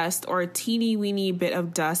of dust or a teeny weeny bit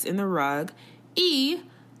of dust in the rug. E,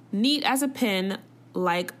 neat as a pin,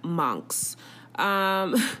 like monks.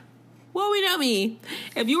 Well, we know me.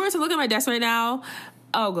 If you were to look at my desk right now,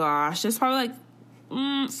 oh gosh, there's probably like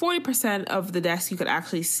 40% of the desk you could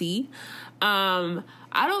actually see.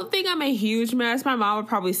 I don't think I'm a huge mess. My mom would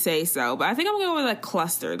probably say so, but I think I'm going with like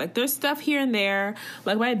clustered. Like there's stuff here and there.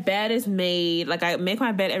 Like my bed is made. Like I make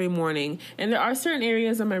my bed every morning, and there are certain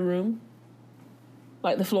areas of my room,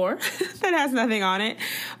 like the floor, that has nothing on it.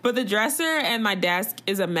 But the dresser and my desk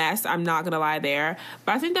is a mess. I'm not gonna lie there.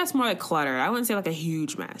 But I think that's more like clutter. I wouldn't say like a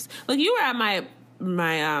huge mess. Like you were at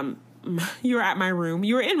you were at my room.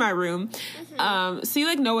 You were in my room. Mm-hmm. So you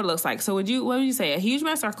like know what it looks like. So what would you say? A huge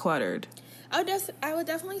mess or cluttered? I would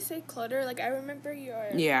definitely say clutter. Like I remember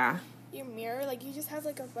your mirror. Like you just have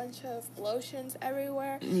like a bunch of lotions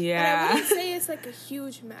everywhere. Yeah. But I wouldn't say it's like a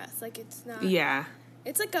huge mess. Like it's not. Yeah.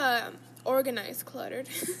 It's like a organized cluttered.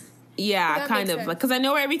 Yeah, kind of. Like, because I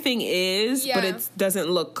know where everything is, but it doesn't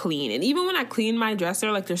look clean. And even when I clean my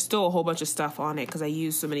dresser, like, there's still a whole bunch of stuff on it because I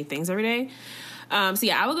use so many things every day. So,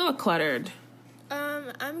 yeah, I would go with cluttered.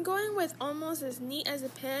 I'm going with almost as neat as a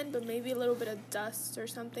pin, but maybe a little bit of dust or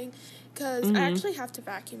something, because I actually have to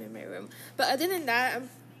vacuum in my room. But other than that, I'm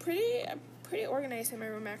pretty organized in my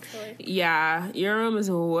room, actually. Yeah, your room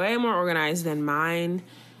is way more organized than mine.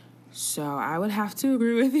 So I would have to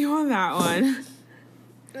agree with you on that one.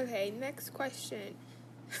 Okay, next question.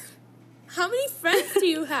 How many friends do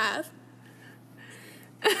you have?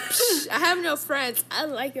 I have no friends. I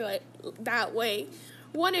like it like that way.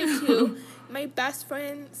 1 or 2. My best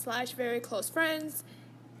friend / very close friends.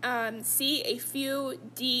 C, a few.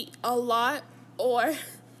 D, a lot. Or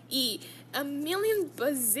E, a million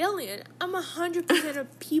bazillion. I'm 100% a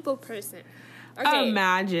people person. Okay.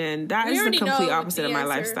 Imagine. That is the complete opposite of my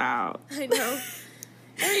lifestyle. I know.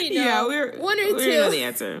 I already know. Yeah, we're 1 or 2. We know the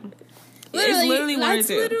answer. Literally, it's literally 1 or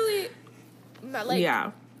 2. Literally, like,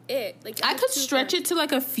 yeah. It. Like, I could stretch it to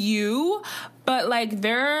like a few, but like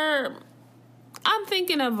I'm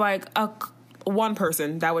thinking of like one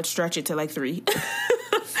person that would stretch it to like 3.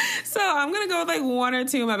 So I'm going to go with like 1 or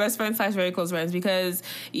 2 of my best friends / very close friends because,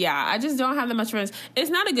 yeah, I just don't have that much friends. It's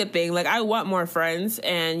not a good thing. Like, I want more friends.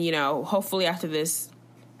 And, you know, hopefully after this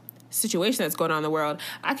situation that's going on in the world,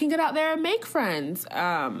 I can get out there and make friends.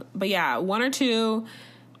 But, yeah, 1 or 2,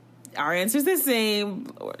 our answer's the same.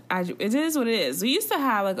 It is what it is. We used to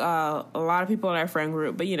have like a lot of people in our friend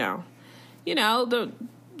group. But, you know, the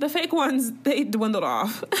fake ones, they dwindled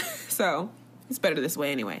off. So it's better this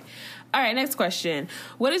way anyway. All right, next question.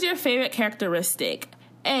 What is your favorite characteristic?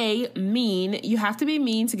 A, mean. You have to be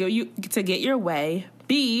mean to get your way.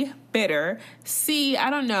 B, bitter. C, I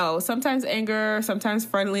don't know. Sometimes anger, sometimes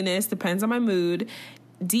friendliness. Depends on my mood.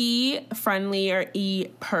 D, friendly. Or E,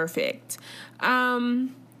 perfect.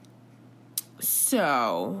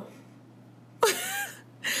 So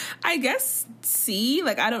I guess C.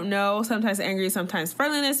 Like, I don't know. Sometimes angry, sometimes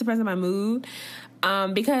friendliness. Depends on my mood.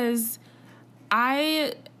 Because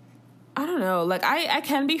I don't know, like, I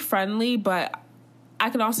can be friendly, but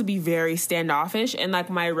I can also be very standoffish, and,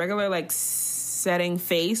 like, my regular, like, setting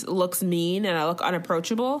face looks mean, and I look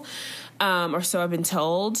unapproachable, or so I've been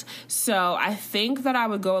told. So I think that I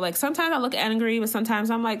would go, like, sometimes I look angry, but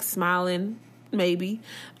sometimes I'm, like, smiling, maybe,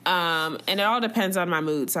 and it all depends on my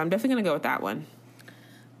mood, so I'm definitely gonna go with that one.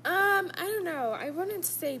 I don't know, I wouldn't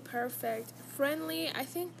say perfect. Friendly, I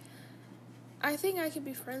think I could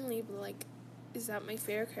be friendly, but, like, is that my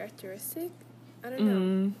favorite characteristic? I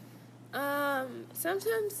don't know.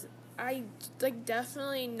 Sometimes I, like,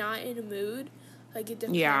 definitely not in a mood. Like, it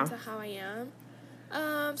depends on how I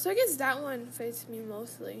am. So I guess that one fits me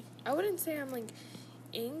mostly. I wouldn't say I'm, like,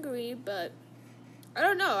 angry, but I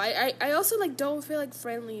don't know. I also, like, don't feel like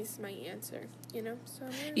friendly is my answer, you know? So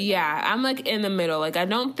I'm, like, in the middle. Like, I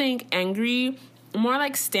don't think angry, more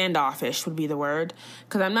like standoffish would be the word.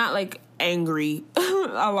 Because I'm not, like, angry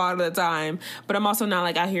a lot of the time, but I'm also not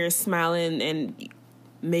like out here smiling and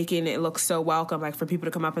making it look so welcome, like for people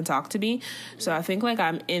to come up and talk to me. So I think like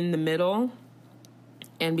I'm in the middle,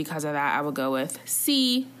 and because of that I will go with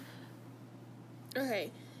C.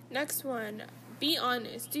 Okay, next one. Be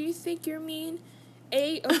honest. Do you think you're mean?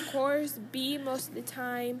 A, of course. B, most of the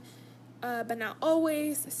time, but not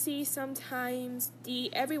always. C, sometimes.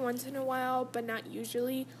 D, every once in a while, but not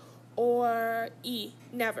usually. Or E,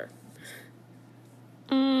 never.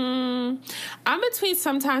 I'm between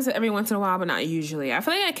sometimes and every once in a while, but not usually. I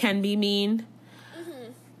feel like I can be mean,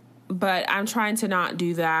 but I'm trying to not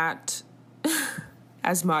do that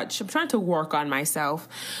as much. I'm trying to work on myself.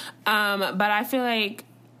 But I feel like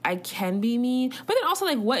I can be mean. But then also,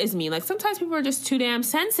 like, what is mean? Like, sometimes people are just too damn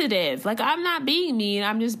sensitive. Like, I'm not being mean.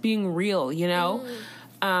 I'm just being real, you know?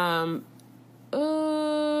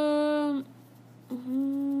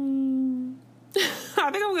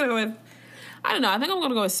 I think I'm gonna go with. I don't know. I think I'm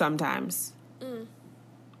gonna go with sometimes.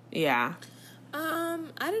 Yeah.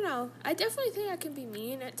 I don't know. I definitely think I can be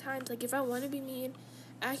mean at times. Like, if I want to be mean,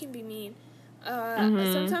 I can be mean.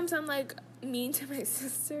 Sometimes I'm, like, mean to my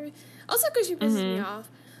sister. Also because she pisses me off.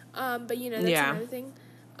 But, you know, that's another thing.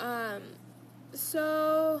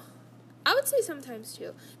 So, I would say sometimes,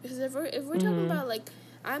 too. Because if we're talking about, like,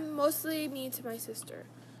 I'm mostly mean to my sister.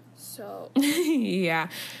 So. Yeah.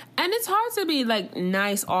 And it's hard to be, like,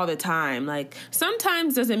 nice all the time. Like,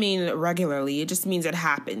 sometimes doesn't mean regularly. It just means it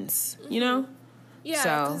happens, you know? Yeah,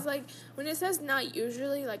 because, like, when it says not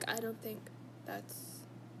usually, like, I don't think that's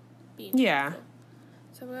being helpful.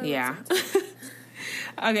 So yeah.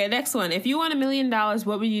 Okay, next one. If you won $1 million,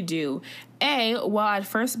 what would you do? A, well, I'd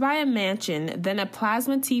first buy a mansion, then a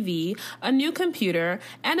plasma TV, a new computer,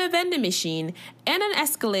 and a vending machine, and an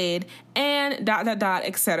Escalade, and ...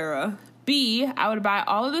 etc. B, I would buy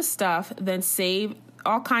all of the stuff, then save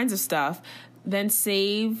all kinds of stuff, then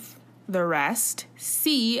save the rest.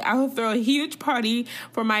 C, I would throw a huge party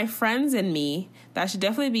for my friends and me. That should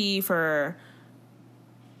definitely be for...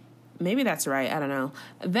 Maybe that's right. I don't know.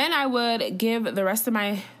 Then I would give the rest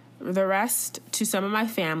to some of my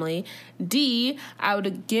family. D, I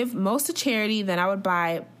would give most to charity. Then I would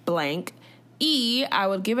buy blank. E, I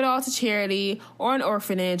would give it all to charity or an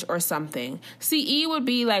orphanage or something. See, E would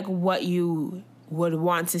be like what you would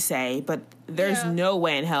want to say, but there's no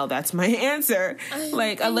way in hell that's my answer.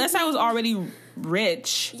 Unless I was already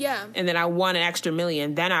rich, and then I won an extra $1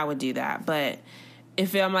 million, then I would do that. But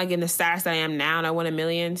if I'm like in the status that I am now and I won $1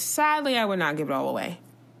 million, sadly, I would not give it all away.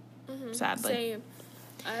 Sadly. Same.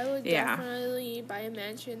 I would definitely buy a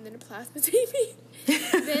mansion, then a plasma TV,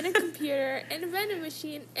 then a computer, and a vending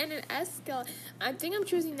machine, and an Escalade. I think I'm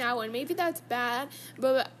choosing that one. Maybe that's bad,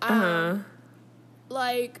 but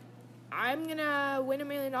like, I'm gonna win $1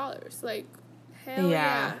 million. Like, hell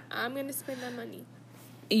yeah. I'm gonna spend that money.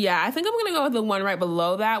 Yeah, I think I'm going to go with the one right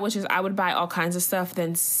below that, which is I would buy all kinds of stuff,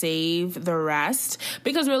 then save the rest.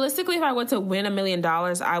 Because realistically, if I were to win $1 million,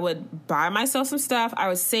 I would buy myself some stuff, I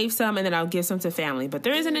would save some, and then I would give some to family. But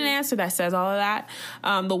there isn't an answer that says all of that.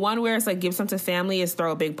 The one where it's like give some to family is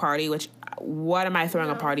throw a big party, which what am I throwing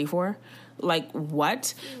a party for? Like,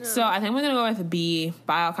 what? No. So I think we're going to go with B,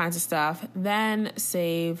 buy all kinds of stuff, then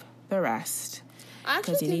save the rest. I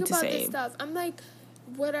actually think about this stuff. I'm like...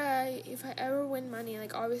 if I ever win money,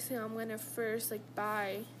 like, obviously I'm gonna first, like,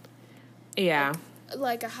 buy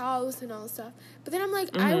like a house and all that stuff, but then I'm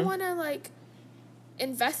like, I wanna, like,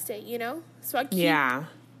 invest it, you know, so I keep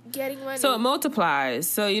getting money, so it multiplies,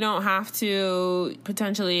 so you don't have to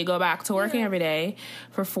potentially go back to working every day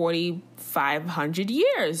for 4,500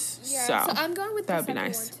 years. So I'm going with that would be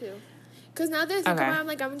nice one too, because now that I think about it, I'm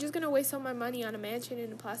like, I'm just gonna waste all my money on a mansion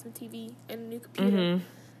and a plasma TV and a new computer.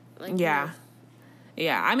 Like,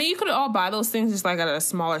 yeah, I mean, you could all buy those things just, like, at a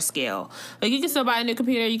smaller scale. Like, you can still buy a new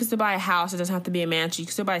computer. You can still buy a house. It doesn't have to be a mansion. You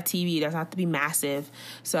can still buy a TV. It doesn't have to be massive.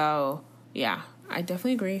 So, yeah, I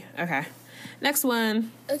definitely agree. Okay. Next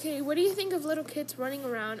one. Okay, what do you think of little kids running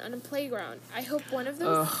around on a playground? I hope one of them...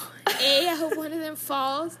 A, I hope one of them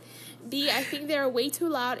falls. B, I think they're way too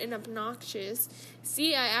loud and obnoxious.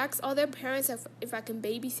 C, I ask all their parents if I can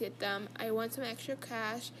babysit them. I want some extra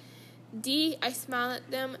cash. D, I smile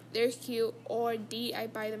at them, they're cute. Or D, I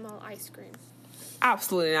buy them all ice cream.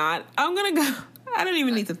 Absolutely not. I'm going to go... I don't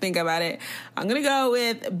even need to think about it. I'm going to go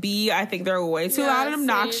with B. I think they're way too loud and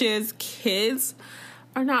obnoxious. Same. Kids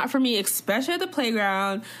are not for me, especially at the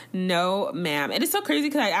playground. No, ma'am. And it's so crazy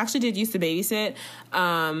because I actually did used to babysit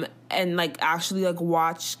and, like, actually, like,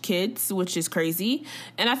 watch kids, which is crazy.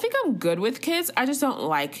 And I think I'm good with kids. I just don't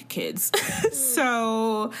like kids.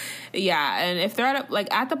 So, yeah. And if they're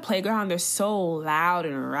at the playground, they're so loud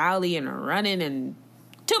and rowdy and running and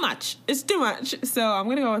too much. It's too much. So I'm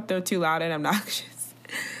going to go with they're too loud and obnoxious.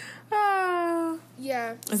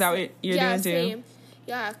 Yeah. Is that what you're doing too? Same.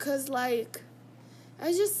 Yeah, because, like,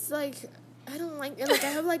 I just, like, I don't like it.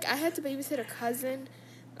 Like, I had to babysit a cousin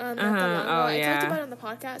not that long ago. I talked about it on the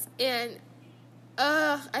podcast, and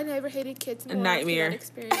I never hated kids more. Nightmare.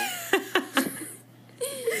 After that experience.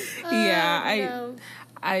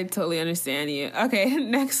 I totally understand you. Okay,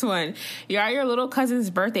 next one. You're at your little cousin's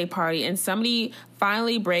birthday party, and somebody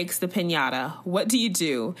finally breaks the piñata. What do you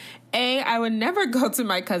do? A, I would never go to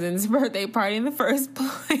my cousin's birthday party in the first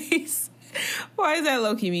place. Why is that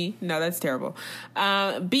low-key me? No, that's terrible.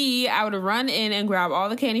 B, I would run in and grab all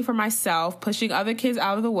the candy for myself, pushing other kids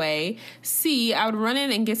out of the way. C, I would run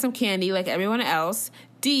in and get some candy like everyone else.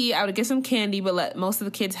 D, I would get some candy but let most of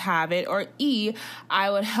the kids have it. Or E, I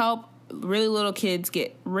would help really little kids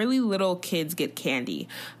get candy.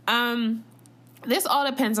 This all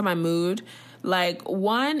depends on my mood. Like,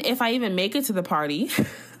 one, if I even make it to the party,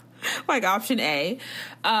 like option A,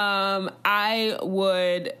 I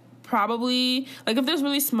would probably, like, if there's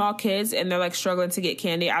really small kids and they're like struggling to get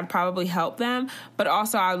candy, I'd probably help them. But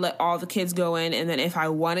also I'd let all the kids go in, and then if I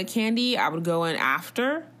wanted candy, I would go in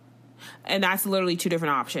after. And that's literally two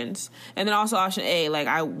different options. And then also option A, like,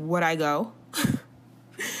 would I go?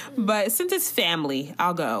 But since it's family,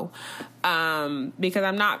 I'll go. Because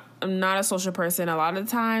I'm not a social person. A lot of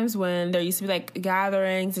the times when there used to be like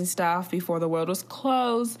gatherings and stuff before the world was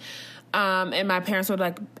closed, and my parents would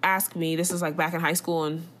like ask me, this was like back in high school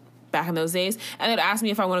and back in those days, and they'd ask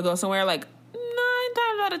me if I want to go somewhere, like 9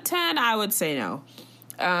 times out of 10, I would say no.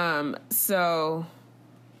 So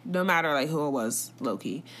no matter like who it was,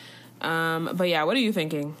 low-key. But yeah, what are you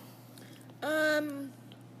thinking?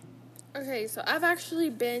 Okay, so I've actually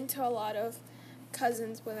been to a lot of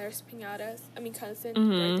cousins when there's piñatas. Cousin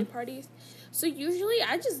birthday parties. So usually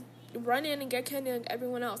I just run in and get candy like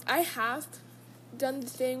everyone else. I have done the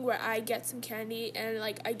thing where I get some candy and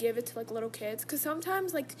like I give it to like little kids, because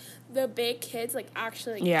sometimes like the big kids like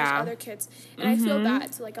actually like push other kids, and I feel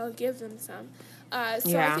bad, so like I'll give them some. So I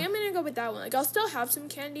think I'm gonna go with that one. Like I'll still have some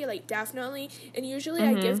candy, like definitely, and usually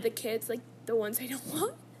I give the kids like the ones I don't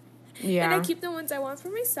want. Yeah. And I keep the ones I want for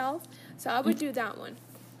myself. So I would do that one.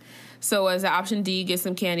 So was it option D, get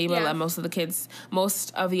some candy, but let most of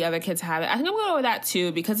the other kids have it? I think I'm going to go with that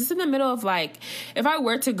too, because it's in the middle of like, if I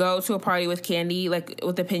were to go to a party with candy, like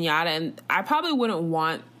with the piñata, and I probably wouldn't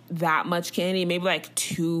want that much candy, maybe like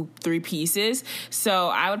 2-3 pieces. So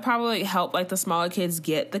I would probably help like the smaller kids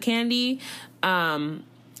get the candy.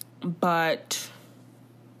 But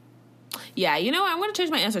yeah, you know what? I'm going to change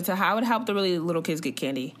my answer to how I would help the really little kids get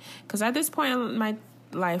candy. Because at this point in my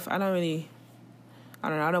life, I don't know,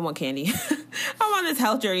 I don't want candy. I'm on this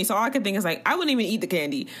health journey, so all I can think is like, I wouldn't even eat the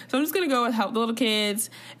candy. So I'm just going to go with help the little kids.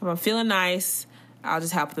 If I'm feeling nice, I'll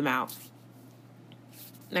just help them out.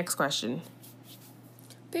 Next question.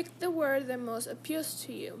 Pick the word that most appeals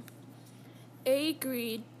to you. A,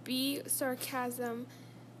 greed, B, sarcasm,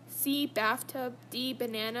 C, bathtub, D,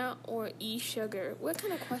 banana, or E, sugar. What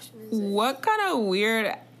kind of question is it? What kind of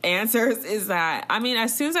weird answers is that? I mean,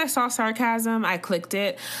 as soon as I saw sarcasm, I clicked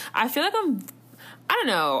it. I feel like I don't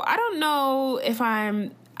know.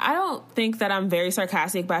 I don't think that I'm very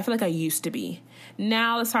sarcastic, but I feel like I used to be.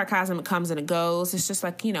 Now the sarcasm comes and it goes. It's just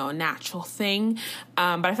like, a natural thing.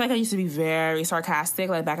 But I feel like I used to be very sarcastic,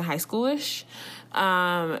 like back in high schoolish.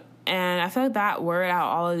 And I feel like that word out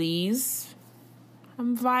of all of these,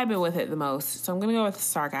 I'm vibing with it the most. So I'm going to go with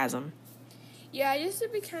sarcasm. Yeah, I used to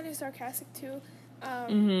be kind of sarcastic too.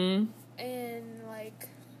 And like,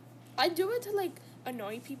 I do it to like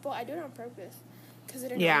annoy people. I do it on purpose because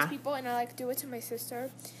it annoys people, and I like do it to my sister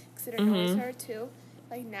because it annoys her too.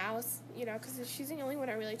 Like now, because she's the only one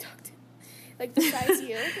I really talk to, like besides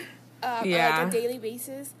you, on like a daily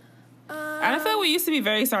basis. And I feel like we used to be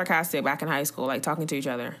very sarcastic back in high school, like talking to each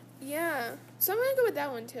other. Yeah, so I'm gonna go with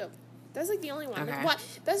that one too. That's like the only one. Okay. Like,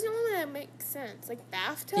 what? That's the only one that makes sense. Like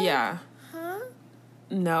bathtub. Yeah. Huh?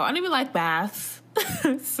 No, I don't even like baths.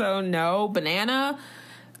 So no. Banana.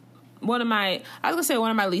 One of my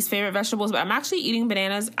least favorite vegetables, but I'm actually eating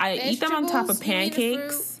bananas. I eat them on top of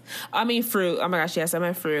pancakes. I mean fruit. Oh my gosh, yes, I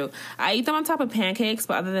meant fruit. I eat them on top of pancakes,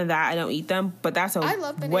 but other than that, I don't eat them. But that's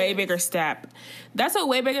a way bigger step. That's a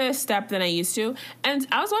way bigger step than I used to. And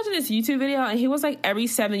I was watching this YouTube video, and he was like, every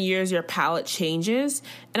 7 years, your palate changes.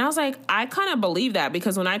 And I was like, I kind of believe that,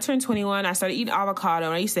 because when I turned 21, I started eating avocado,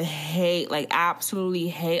 and I used to absolutely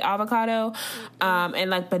hate avocado. And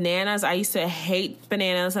like bananas, I used to hate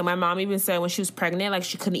bananas. Like my mom even said when she was pregnant, like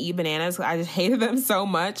she couldn't eat bananas. I just hated them so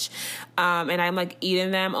much. And I'm like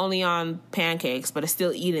eating them only on pancakes, but I'm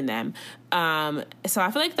still eating them. So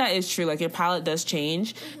I feel like that is true. Like your palate does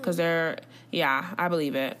change because I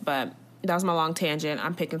believe it. But that was my long tangent.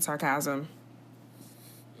 I'm picking sarcasm.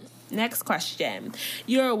 Next question.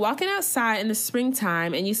 You're walking outside in the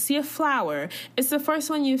springtime and you see a flower. It's the first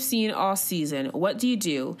one you've seen all season. What do you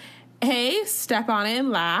do? A, step on it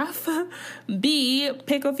and laugh. B,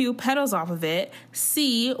 pick a few petals off of it.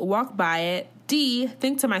 C, walk by it. D,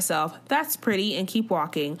 think to myself, that's pretty, and keep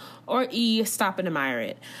walking. Or E, stop and admire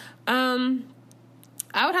it.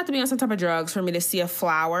 I would have to be on some type of drugs for me to see a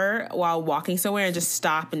flower while walking somewhere and just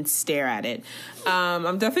stop and stare at it.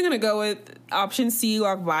 I'm definitely going to go with option C,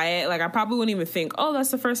 walk by it. Like, I probably wouldn't even think, oh,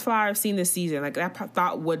 that's the first flower I've seen this season. Like, that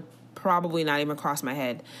thought would probably not even cross my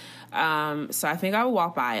head. So I think I would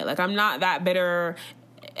walk by it. Like, I'm not that bitter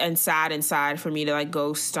and sad inside for me to, like,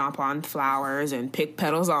 go stomp on flowers and pick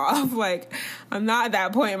petals off. Like, I'm not at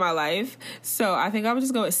that point in my life. So I think I would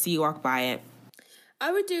just go with C, walk by it.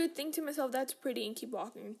 I would think to myself, that's pretty, and keep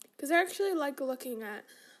walking. Because I actually like looking at,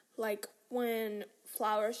 like, when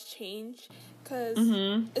flowers change. Because,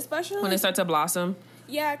 especially... When they start to blossom.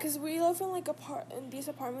 Yeah, because we live in, like, in these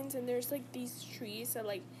apartments, and there's, like, these trees that,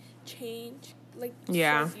 like, change, like,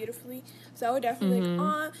 so beautifully. So I would definitely,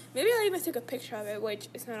 maybe I'll even take a picture of it, which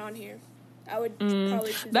is not on here. I would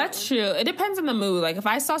probably choose That's true. It depends on the mood. Like, if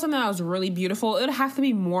I saw something that was really beautiful, it would have to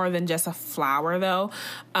be more than just a flower, though.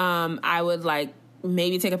 I would, like,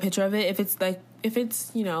 maybe take a picture of it. If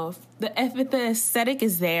it's, you know, if the aesthetic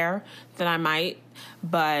is there, then I might.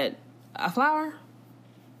 But a flower?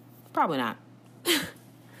 Probably not.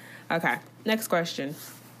 Okay, next question.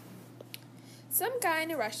 Some guy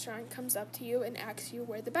in a restaurant comes up to you and asks you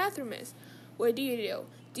where the bathroom is. What do you do?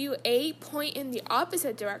 Do you A, point in the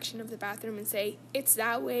opposite direction of the bathroom and say, it's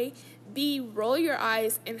that way? B, roll your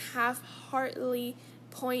eyes and half-heartedly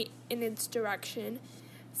point in its direction?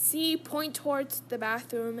 C, point towards the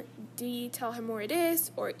bathroom. D, tell him where it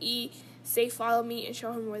is. Or E, say follow me and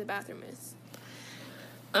show him where the bathroom is.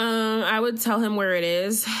 I would tell him where it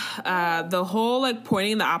is. The whole, like,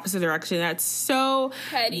 pointing in the opposite direction, that's so...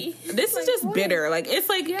 petty. This is just bitter. Like, it's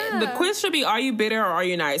like, the quiz should be, are you bitter or are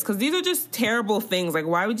you nice? Because these are just terrible things. Like,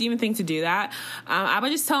 why would you even think to do that? I would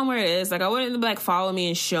just tell him where it is. Like, I wouldn't, like, follow me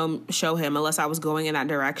and show him unless I was going in that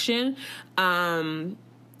direction.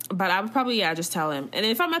 But I would probably, just tell him. And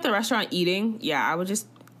if I'm at the restaurant eating, I would just,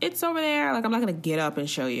 it's over there. Like, I'm not going to get up and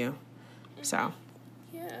show you. So.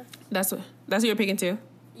 Yeah. That's what you're picking too?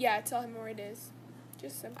 Yeah, tell him where it is.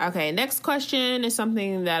 Just simple. Okay, next question is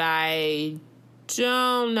something that I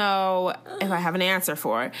don't know if I have an answer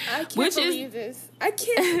for. I can't believe this. I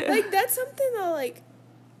can't, like, that's something that, like,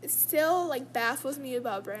 still, like, baffles me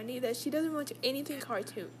about Brandy, that she doesn't watch anything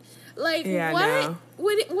cartoon. Like, what? No.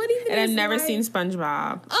 What even and is, I've never seen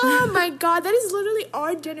SpongeBob. Oh, my God. That is literally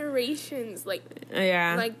our generation's, like,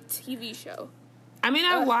 TV show. I mean,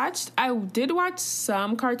 I did watch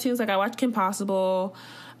some cartoons. Like, I watched Kim Possible,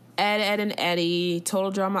 Ed, and Eddie,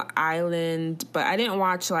 Total Drama Island, but I didn't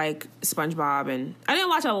watch, like, SpongeBob, and I didn't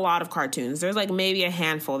watch a lot of cartoons. There's, like, maybe a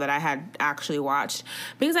handful that I had actually watched,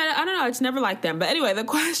 because I don't know, I just never liked them. But anyway, the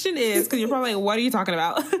question is, because you're probably like, what are you talking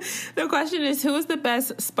about? The question is, who is the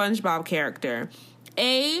best SpongeBob character?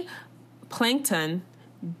 A, Plankton,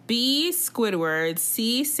 B, Squidward,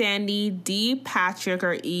 C, Sandy, D, Patrick,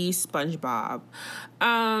 or E, SpongeBob?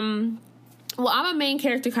 Well, I'm a main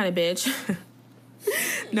character kind of bitch.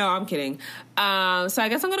 No, I'm kidding. So I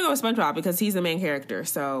guess I'm gonna go with SpongeBob because he's the main character.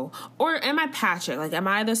 So, or am I Patrick? Like, am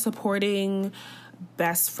I the supporting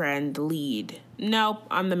best friend lead? Nope,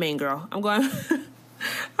 I'm the main girl. I'm going for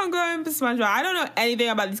SpongeBob. I don't know anything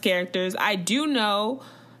about these characters. I do know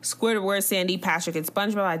Squidward, Sandy, Patrick, and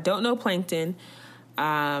SpongeBob. I don't know Plankton.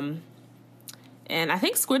 And I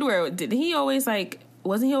think Squidward,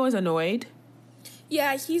 wasn't he always annoyed?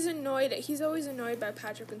 Yeah, he's annoyed. He's always annoyed by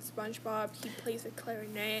Patrick and SpongeBob. He plays a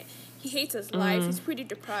clarinet. He hates his life. He's pretty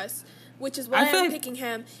depressed, which is why I'm picking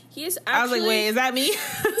him. He is actually... I was like, wait, is that me?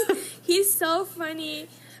 He's so funny.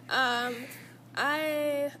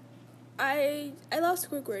 I love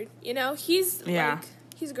Squidward. You know, he's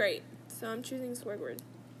he's great. So I'm choosing Squidward.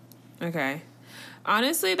 Okay.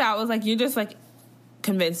 Honestly, that was like, you just like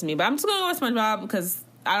convinced me. But I'm just going to go with SpongeBob because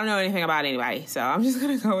I don't know anything about anybody. So I'm just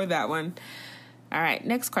going to go with that one. All right,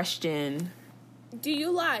 next question. Do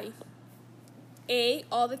you lie? A,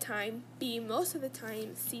 all the time. B, most of the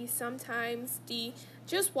time. C, sometimes. D,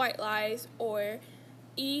 just white lies. Or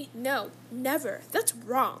E, no, never. That's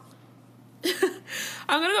wrong.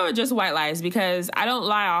 I'm going to go with just white lies because I don't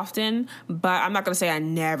lie often, but I'm not going to say I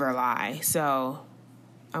never lie. So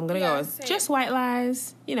I'm going to go with just white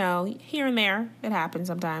lies. You know, here and there. It happens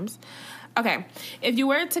sometimes. Okay, if you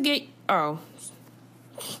were to get...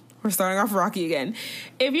 we're starting off rocky again.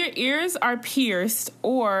 If your ears are pierced,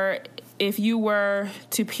 or if you were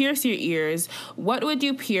to pierce your ears, what would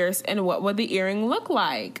you pierce and what would the earring look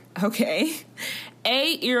like? Okay.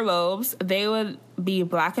 A, earlobes. They would be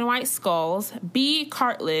black and white skulls. B,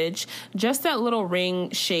 cartilage. Just that little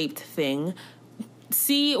ring-shaped thing.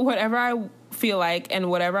 C, whatever I feel like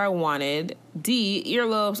and whatever I wanted. D,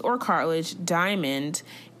 earlobes or cartilage, diamond.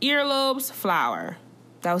 Earlobes, flower.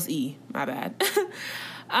 That was E. My bad.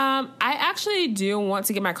 I actually do want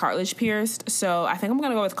to get my cartilage pierced, so I think I'm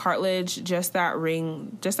gonna go with cartilage, just that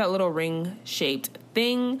little ring-shaped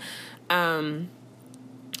thing,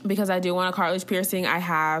 because I do want a cartilage piercing. I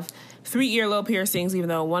have 3 earlobe piercings, even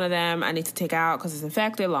though one of them I need to take out because it's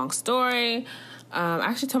infected. Long story. I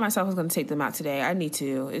actually told myself I was gonna take them out today. I need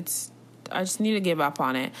to. I just need to give up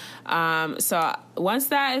on it. So once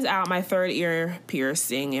that is out, my third ear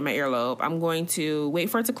piercing in my earlobe, I'm going to wait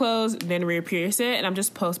for it to close, then re-pierce it, and I'm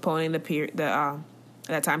just postponing that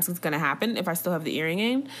time, so it's going to happen if I still have the earring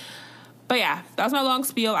in. But yeah, that was my long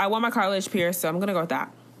spiel. I want my cartilage pierced, so I'm going to go with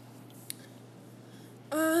that.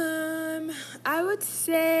 I would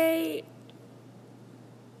say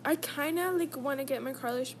I kind of like want to get my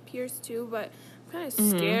cartilage pierced too, but I'm kind of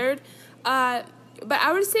scared. But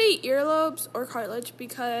I would say earlobes or cartilage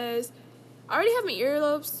because I already have my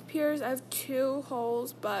earlobes pierced. I have 2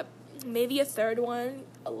 holes, but maybe a third one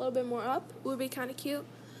a little bit more up would be kind of cute.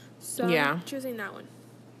 So yeah. I'm choosing that one.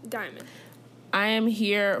 Diamond. I am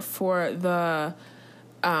here for the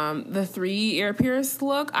 3 ear pierced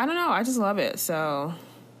look. I don't know. I just love it. So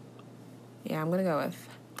yeah, I'm going to go with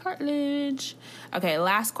cartilage. Okay,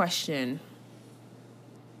 last question.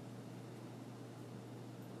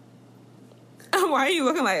 Why are you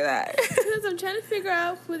looking like that? Because I'm trying to figure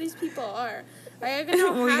out who these people are. I gotta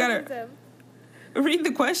know half of them. Read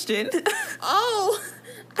the question. Oh,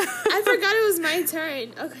 I forgot it was my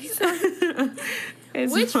turn. Okay, sorry.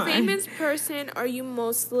 Which famous person are you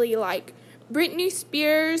mostly like? Britney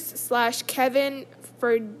Spears / Kevin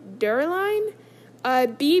Federline?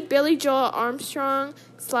 B. Billy Joel Armstrong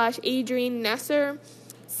 / Adrian Nesser?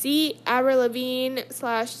 C. Avril Lavigne /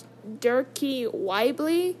 Dirkie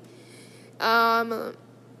Whibley?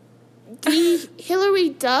 D. Hillary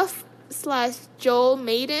Duff / Joel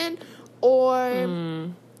Maiden?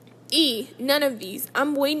 Or E. None of these.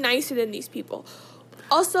 I'm way nicer than these people.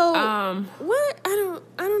 Also, what? I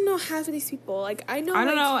don't know half of these people. Like I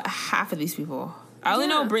don't know half of these people. I only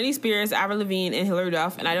know Britney Spears, Avril Lavigne, and Hillary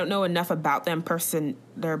Duff, and I don't know enough about their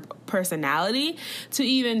personality to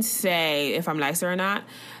even say if I'm nicer or not.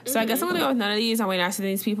 So I guess I'm gonna go with none of these. I'm way nicer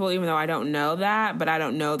than these people, even though I don't know that, but I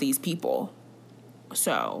don't know these people.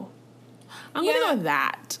 So I'm gonna go with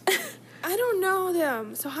that. I don't know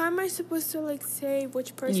them, so how am I supposed to like say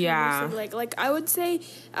which person? Yeah. Like I would say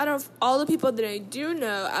out of all the people that I do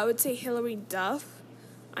know, I would say Hillary Duff.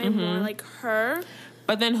 I'm more like her.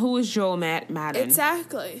 But then who is Joel Madden?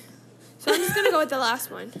 Exactly. So I'm just going to go with the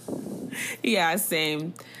last one. Yeah,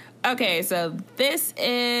 same. Okay, so this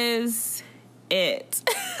is it.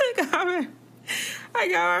 I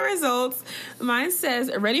got my results. Mine says,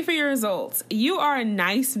 ready for your results. You are a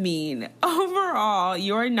nice mean. Overall,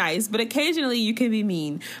 you're nice, but occasionally you can be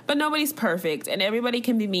mean. But nobody's perfect, and everybody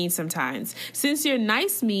can be mean sometimes. Since you're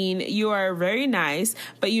nice mean, you are very nice,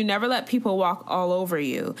 but you never let people walk all over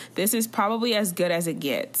you. This is probably as good as it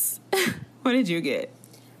gets. What did you get?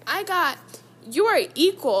 I got, you are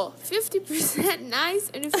equal, 50% nice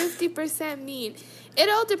and 50% mean. It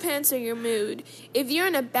all depends on your mood. If you're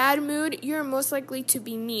in a bad mood, you're most likely to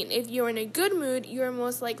be mean. If you're in a good mood, you're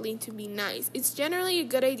most likely to be nice. It's generally a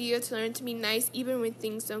good idea to learn to be nice even when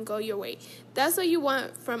things don't go your way. That's what you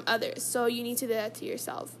want from others, so you need to do that to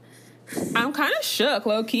yourself. I'm kind of shook,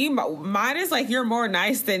 low key. Mine is like you're more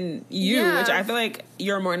nice than you, which I feel like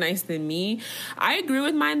you're more nice than me. I agree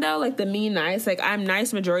with mine though, like the mean nice. Like I'm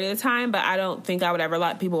nice majority of the time, but I don't think I would ever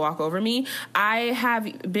let people walk over me. I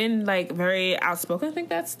have been like very outspoken, I think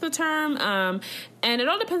that's the term. And it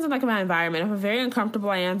all depends on like my environment. If I'm very uncomfortable,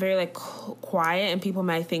 I am very like quiet, and people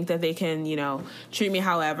might think that they can, treat me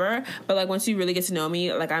however. But like once you really get to know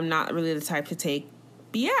me, like I'm not really the type to take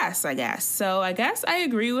BS, I guess. So I guess I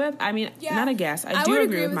agree with, not a guess. I do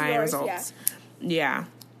agree with my results. Yeah.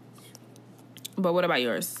 But what about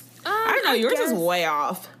yours? I don't know. Yours is way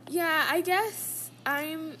off. Yeah, I guess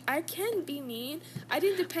I can be mean. I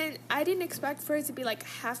didn't expect for it to be like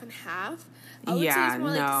half and half. I would say it's more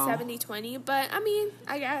like 70-20, but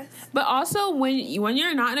I guess. But also when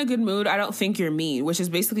you're not in a good mood, I don't think you're mean, which is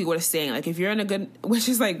basically what it's saying. Like if you're in a good, which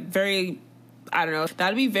is like very, I don't know,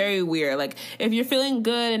 that'd be very weird. Like if you're feeling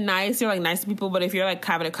good and nice, you're like nice to people, but if you're like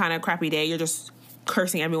having a kind of crappy day, you're just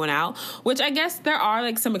cursing everyone out, which I guess there are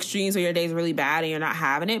like some extremes where your day's really bad and you're not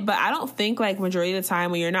having it, but I don't think like majority of the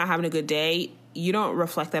time when you're not having a good day, you don't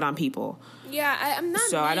reflect that on people. Yeah, I'm not.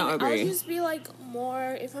 So mean. I don't agree. I'll just be like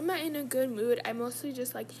more, if I'm not in a good mood, I mostly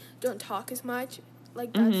just like don't talk as much.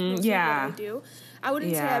 Like that's mostly what I do. I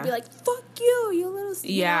wouldn't say I'd be like, fuck you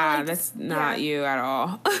little that's not you at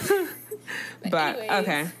all. But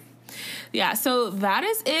okay. Yeah, so that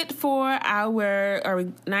is it for our Are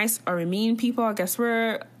We Nice, Are We Mean people. I guess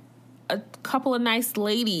we're a couple of nice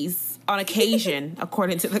ladies on occasion,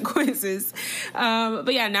 according to the quizzes.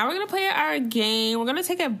 But yeah, now we're going to play our game. We're going to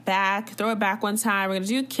take it back, throw it back one time. We're going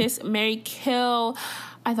to do Kiss, Marry, Kill.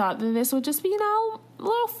 I thought that this would just be, a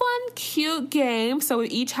little fun, cute game. So we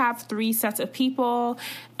each have 3 sets of people,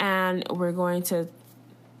 and we're going to,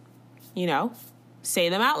 say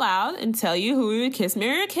them out loud and tell you who we would kiss,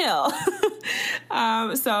 marry, or kill.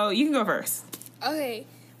 So you can go first. Okay,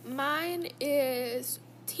 mine is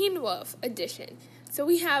Teen Wolf edition. So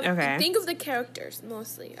we have, think of the characters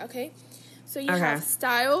mostly, okay? So you have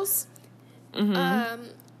Styles,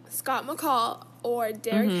 Scott McCall, or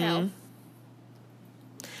Derek Hale.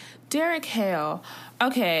 Derek Hale.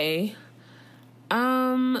 Okay.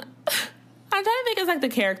 I'm trying to think of like the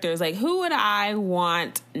characters. Like, who would I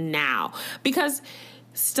want now? Because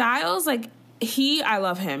Styles, like, I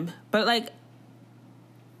love him. But, like,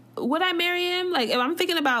 would I marry him? Like, if I'm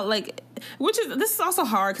thinking about, like, this is also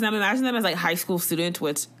hard because I'm imagining them as, like, high school students,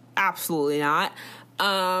 which absolutely not.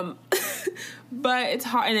 But it's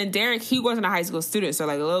hard. And then Derek, he wasn't a high school student. So,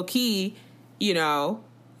 like, low key, you know,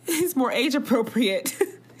 he's more age appropriate.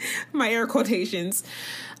 My air quotations.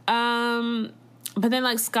 But then,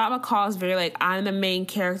 like, Scott McCall is very, like, I'm the main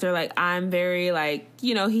character. Like, I'm very, like,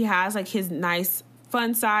 you know, he has, like, his nice,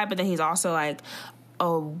 fun side. But then he's also, like,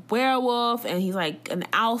 a werewolf. And he's, like, an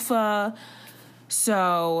alpha.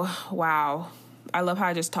 So, wow. I love how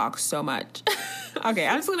I just talk so much. Okay,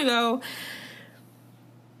 I'm just going to go.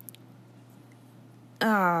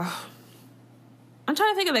 I'm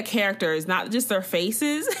trying to think of the characters, not just their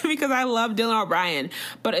faces. Because I love Dylan O'Brien.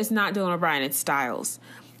 But it's not Dylan O'Brien. It's Styles.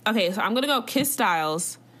 Okay, so I'm going to go kiss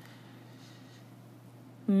Styles,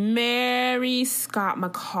 marry Scott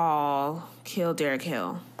McCall, kill Derek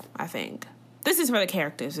Hill, I think. This is for the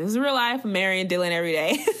characters. This is real life. I'm marrying Dylan every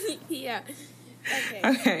day. Yeah.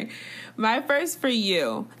 Okay. My first for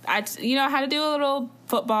you. I had to do a little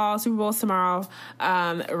football, Super Bowl tomorrow.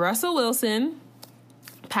 Russell Wilson,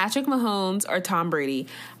 Patrick Mahomes, or Tom Brady.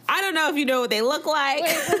 I don't know if you know what they look like.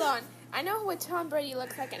 Wait, hold on. I know what Tom Brady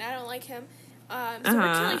looks like, and I don't like him. So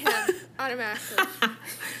we're killing him automatically.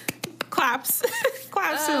 Claps.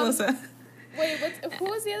 Claps to Alyssa. Wait, who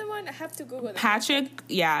was the other one? I have to Google that. Patrick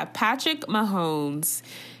Mahomes.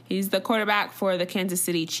 He's the quarterback for the Kansas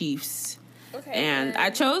City Chiefs. Okay. And I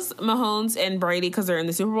chose Mahomes and Brady because they're in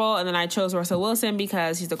the Super Bowl, and then I chose Russell Wilson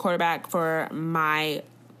because he's the quarterback for my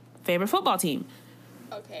favorite football team.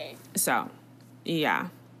 Okay. So, yeah.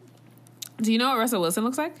 Do you know what Russell Wilson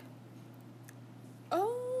looks like?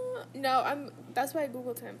 Oh, no, that's why I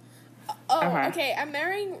Googled him. Oh, okay. I'm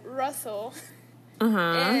marrying Russell. And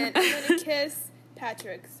I'm going to kiss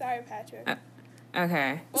Patrick. Sorry, Patrick.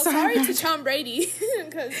 Okay. Well, sorry to Tom Brady,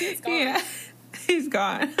 because he's gone. Yeah, he's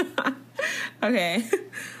gone. Okay.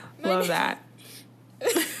 Love that.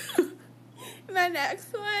 My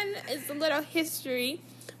next one is a little history.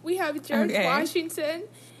 We have George Washington.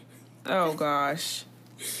 Oh, gosh.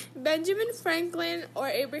 Benjamin Franklin or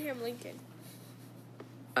Abraham Lincoln.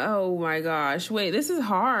 Oh, my gosh. Wait, this is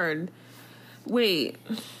hard. Wait.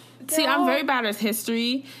 See, I'm very bad at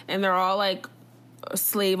history, and they're all, like,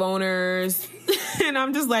 slave owners. And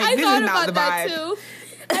I'm just like, this is not the vibe. Too.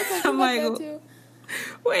 I thought about that, too.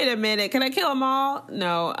 Wait a minute. Can I kill them all?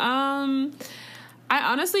 No. I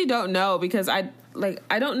honestly don't know because I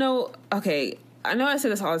don't know. Okay. I know I say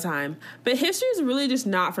this all the time, but history is really just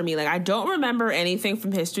not for me. Like, I don't remember anything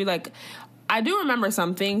from history. Like, I do remember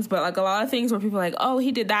some things, but, like, a lot of things where people are like, oh,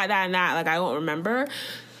 he did that, and that. Like, I won't remember.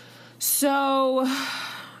 So,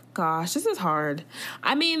 gosh, this is hard.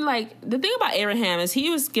 I mean, like, the thing about Abraham is he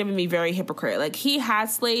was giving me very hypocrite. Like, he had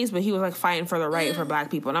slaves, but he was, like, fighting for the right for black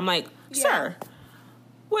people. And I'm like, sir,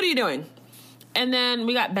 what are you doing? And then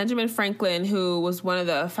we got Benjamin Franklin, who was one of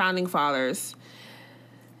the founding fathers.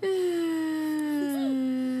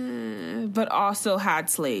 But also had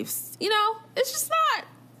slaves. You know, it's just not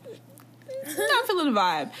feeling the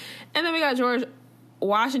vibe. And then we got George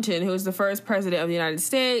Washington, who was the first president of the United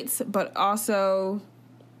States, but also,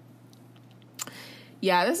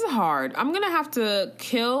 yeah, this is hard. I'm going to have to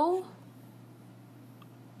kill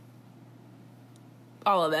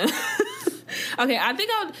all of them. Okay, I think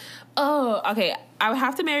I would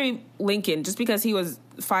have to marry Lincoln just because he was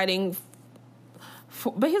fighting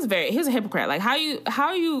but he was a hypocrite. Like, how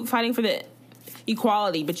are you fighting for the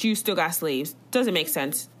equality, but you still got slaves? Doesn't make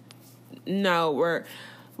sense. No, we're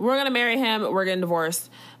gonna marry him. We're getting divorced.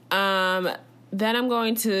 Then I'm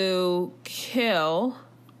going to kill.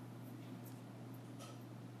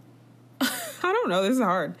 I don't know. This is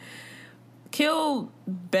hard. Kill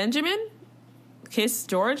Benjamin. Kiss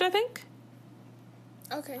George, I think.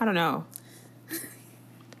 Okay. I don't know.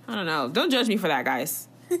 Don't judge me for that, guys.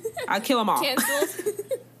 I'll kill them all. Canceled.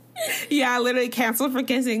 Yeah, I literally canceled for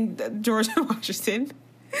kissing George Washington.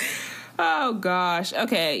 Oh, gosh.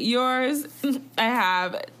 Okay, yours, I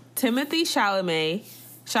have Timothy Chalamet.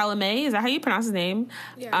 Chalamet, is that how you pronounce his name?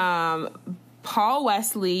 Yeah. Paul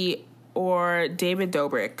Wesley or David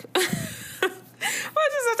Dobrik.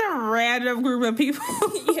 Which is such a random group of people.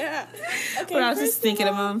 Yeah. Okay. But I was just thinking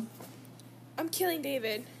of them. I'm killing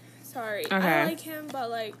David. Sorry. Okay. I like him, but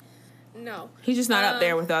like, no. He's just not up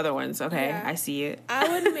there with the other ones. Okay, yeah. I see it. I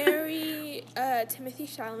would marry Timothée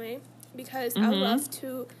Chalamet because I would love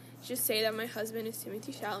to just say that my husband is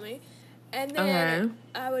Timothée Chalamet. And then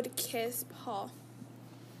I would kiss Paul.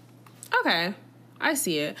 Okay. I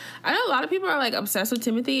see it. I know a lot of people are like obsessed with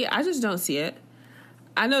Timothy. I just don't see it.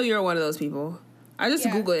 I know you're one of those people. I just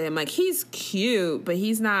Googled him. Like, he's cute, but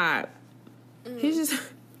he's not. He's just,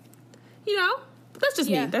 you know, that's just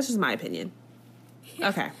me. That's just my opinion.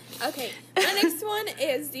 Okay. Okay. My next one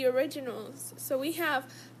is the originals. So we have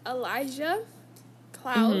Elijah,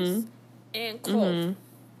 Klaus, and Cole.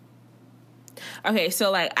 Okay,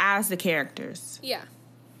 so like as the characters. Yeah.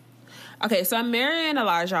 Okay, so I'm marrying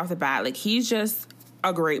Elijah off the bat. Like, he's just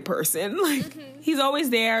a great person. Like, he's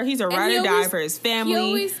always there. He's a ride or die for his family. He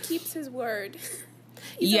always keeps his word.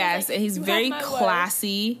 Yes, and he's very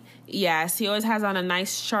classy. Word. Yes, he always has on a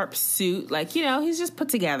nice sharp suit. Like, you know, he's just put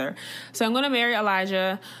together. So I'm going to marry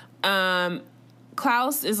Elijah.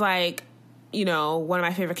 Klaus is like, you know, one of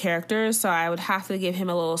my favorite characters, so I would have to give him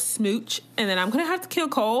a little smooch. And then I'm going to have to kill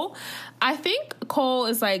Cole. I think Cole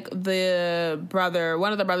is like the brother,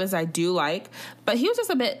 one of the brothers I do like, but he was just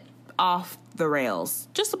a bit off the rails.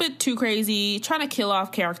 Just a bit too crazy, trying to kill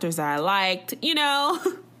off characters that I liked, you know?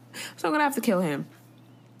 So I'm going to have to kill him.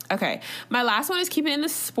 Okay, my last one is keeping in the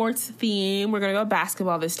sports theme. We're going to go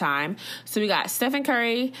basketball this time. So we got Stephen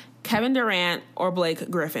Curry, Kevin Durant, or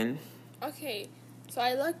Blake Griffin. Okay, so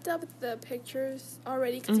I looked up the pictures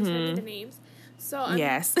already because you sent me the names. So I'm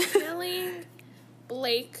killing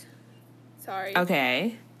Blake. Sorry.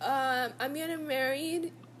 Okay. I'm going to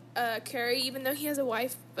marry Curry, even though he has a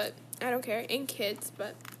wife, but I don't care, and kids,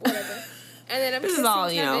 but whatever. And then I'm this kissing is all,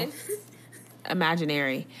 Kevin. You know,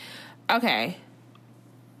 imaginary. Okay.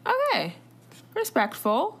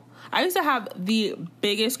 Respectful. I used to have the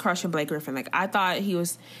biggest crush on Blake Griffin. Like, I thought it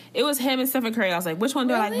was him and Stephen Curry. I was like, which one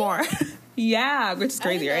do I like more? Yeah, which is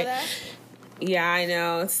crazy, right? That. Yeah, I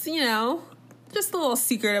know. It's, you know, just a little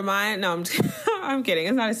secret of mine. No, I'm kidding.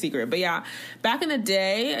 It's not a secret. But yeah, back in the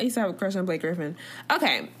day, I used to have a crush on Blake Griffin.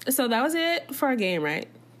 Okay, so that was it for our game, right?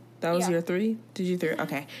 That was your 3? Did you 3?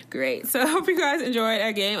 Okay, great. So I hope you guys enjoyed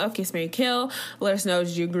our game of Kiss, Marry, Kill. Let us know,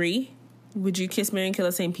 did you agree? Would you kiss, marry, and kill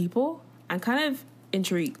the same people? I'm kind of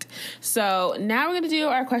intrigued. So now we're going to do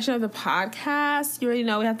our question of the podcast. You already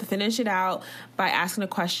know we have to finish it out by asking a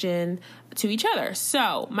question to each other.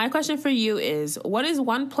 So my question for you is, what is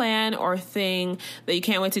one plan or thing that you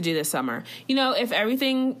can't wait to do this summer? You know, if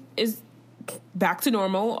everything is back to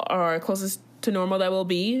normal or closest to normal that will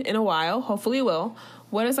be in a while, hopefully it will,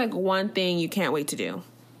 what is like one thing you can't wait to do?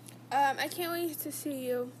 I can't wait to see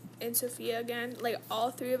you and Sophia again, like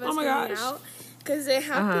all 3 of us hanging out, because it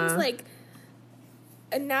happens like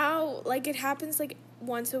now, like it happens like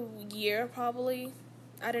once a year probably.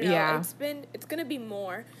 I don't know. Yeah. It's gonna be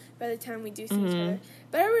more by the time we do see each other.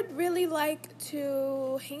 But I would really like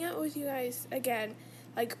to hang out with you guys again.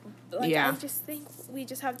 Like I just think we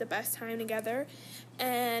just have the best time together,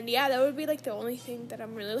 and yeah, that would be like the only thing that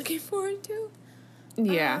I'm really looking forward to.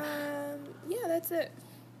 Yeah. Yeah, that's it.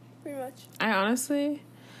 Pretty much. I honestly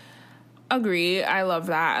agree. I love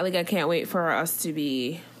that. Like, I can't wait for us to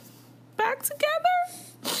be back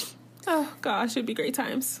together. Oh, gosh, it'd be great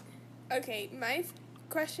times. Okay, my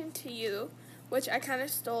question to you, which I kind of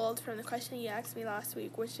stole from the question you asked me last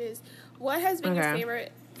week, which is, what has been your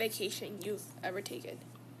favorite vacation you've ever taken?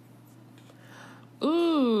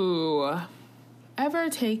 Ooh, ever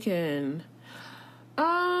taken?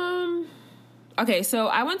 Okay, so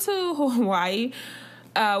I went to Hawaii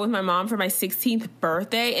with my mom for my 16th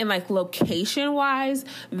birthday, and like location wise,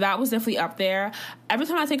 that was definitely up there. Every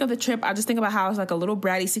time I think of the trip, I just think about how I was like a little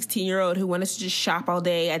bratty 16-year-old who wanted to just shop all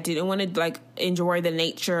day. I didn't want to like enjoy the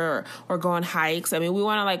nature or go on hikes. I mean, we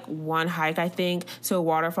went on like one hike, I think, to a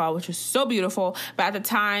waterfall, which was so beautiful. But at the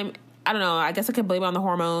time, I don't know, I guess I could blame it on the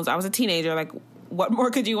hormones. I was a teenager, like, what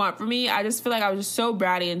more could you want from me? I just feel like I was just so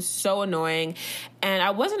bratty and so annoying. And I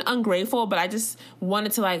wasn't ungrateful, but I just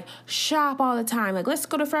wanted to, like, shop all the time. Like, let's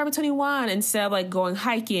go to Forever 21 instead of, like, going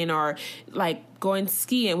hiking or, like, going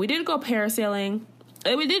skiing. We did go parasailing.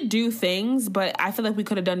 And we did do things, but I feel like we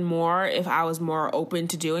could have done more if I was more open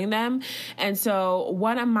to doing them. And so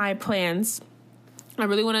one of my plans, I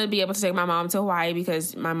really wanted to be able to take my mom to Hawaii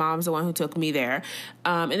because my mom's the one who took me there.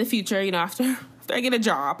 In the future, you know, after I get a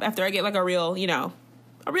job, after I get like a real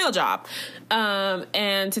job,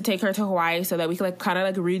 and to take her to Hawaii so that we could like kind of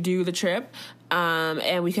like redo the trip,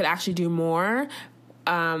 and we could actually do more.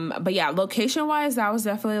 But yeah, location wise, that was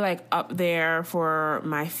definitely like up there for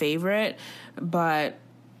my favorite. But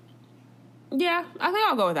Yeah, I think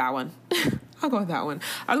I'll go with that one. I'll go with that one.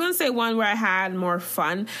 I was going to say one where I had more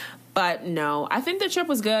fun, but no. I think the trip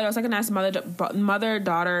was good. It was like a nice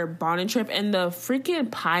mother-daughter bonding trip. And the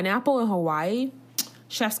freaking pineapple in Hawaii,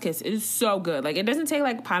 chef's kiss. It is so good. Like, it doesn't taste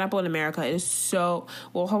like pineapple in America. It is so...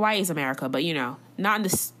 Well, Hawaii is America, but, you know, not in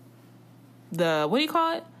the what do you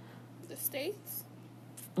call it? The States?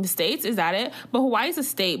 The States? Is that it? But Hawaii's a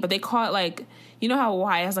state, but they call it, like... You know how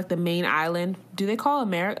Hawaii has, like, the main island? Do they call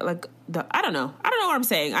America, like, I don't know. I don't know what I'm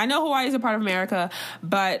saying. I know Hawaii is a part of America,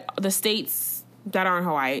 but the states that are in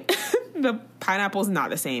Hawaii, the pineapple is not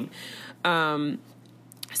the same.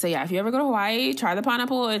 So, yeah, if you ever go to Hawaii, try the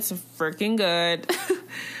pineapple. It's freaking good.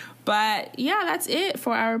 But, yeah, that's it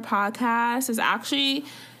for our podcast. It's actually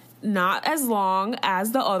not as long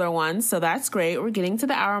as the other ones, so that's great. We're getting to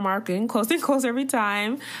the hour mark, getting closer and closer every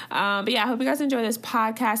time. But yeah, I hope you guys enjoy this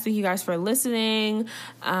podcast. Thank you guys for listening.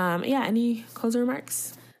 Yeah, any closing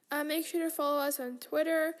remarks? Make sure to follow us on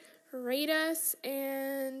Twitter, rate us,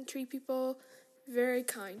 and treat people very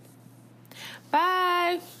kind.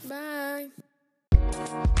 Bye. Bye.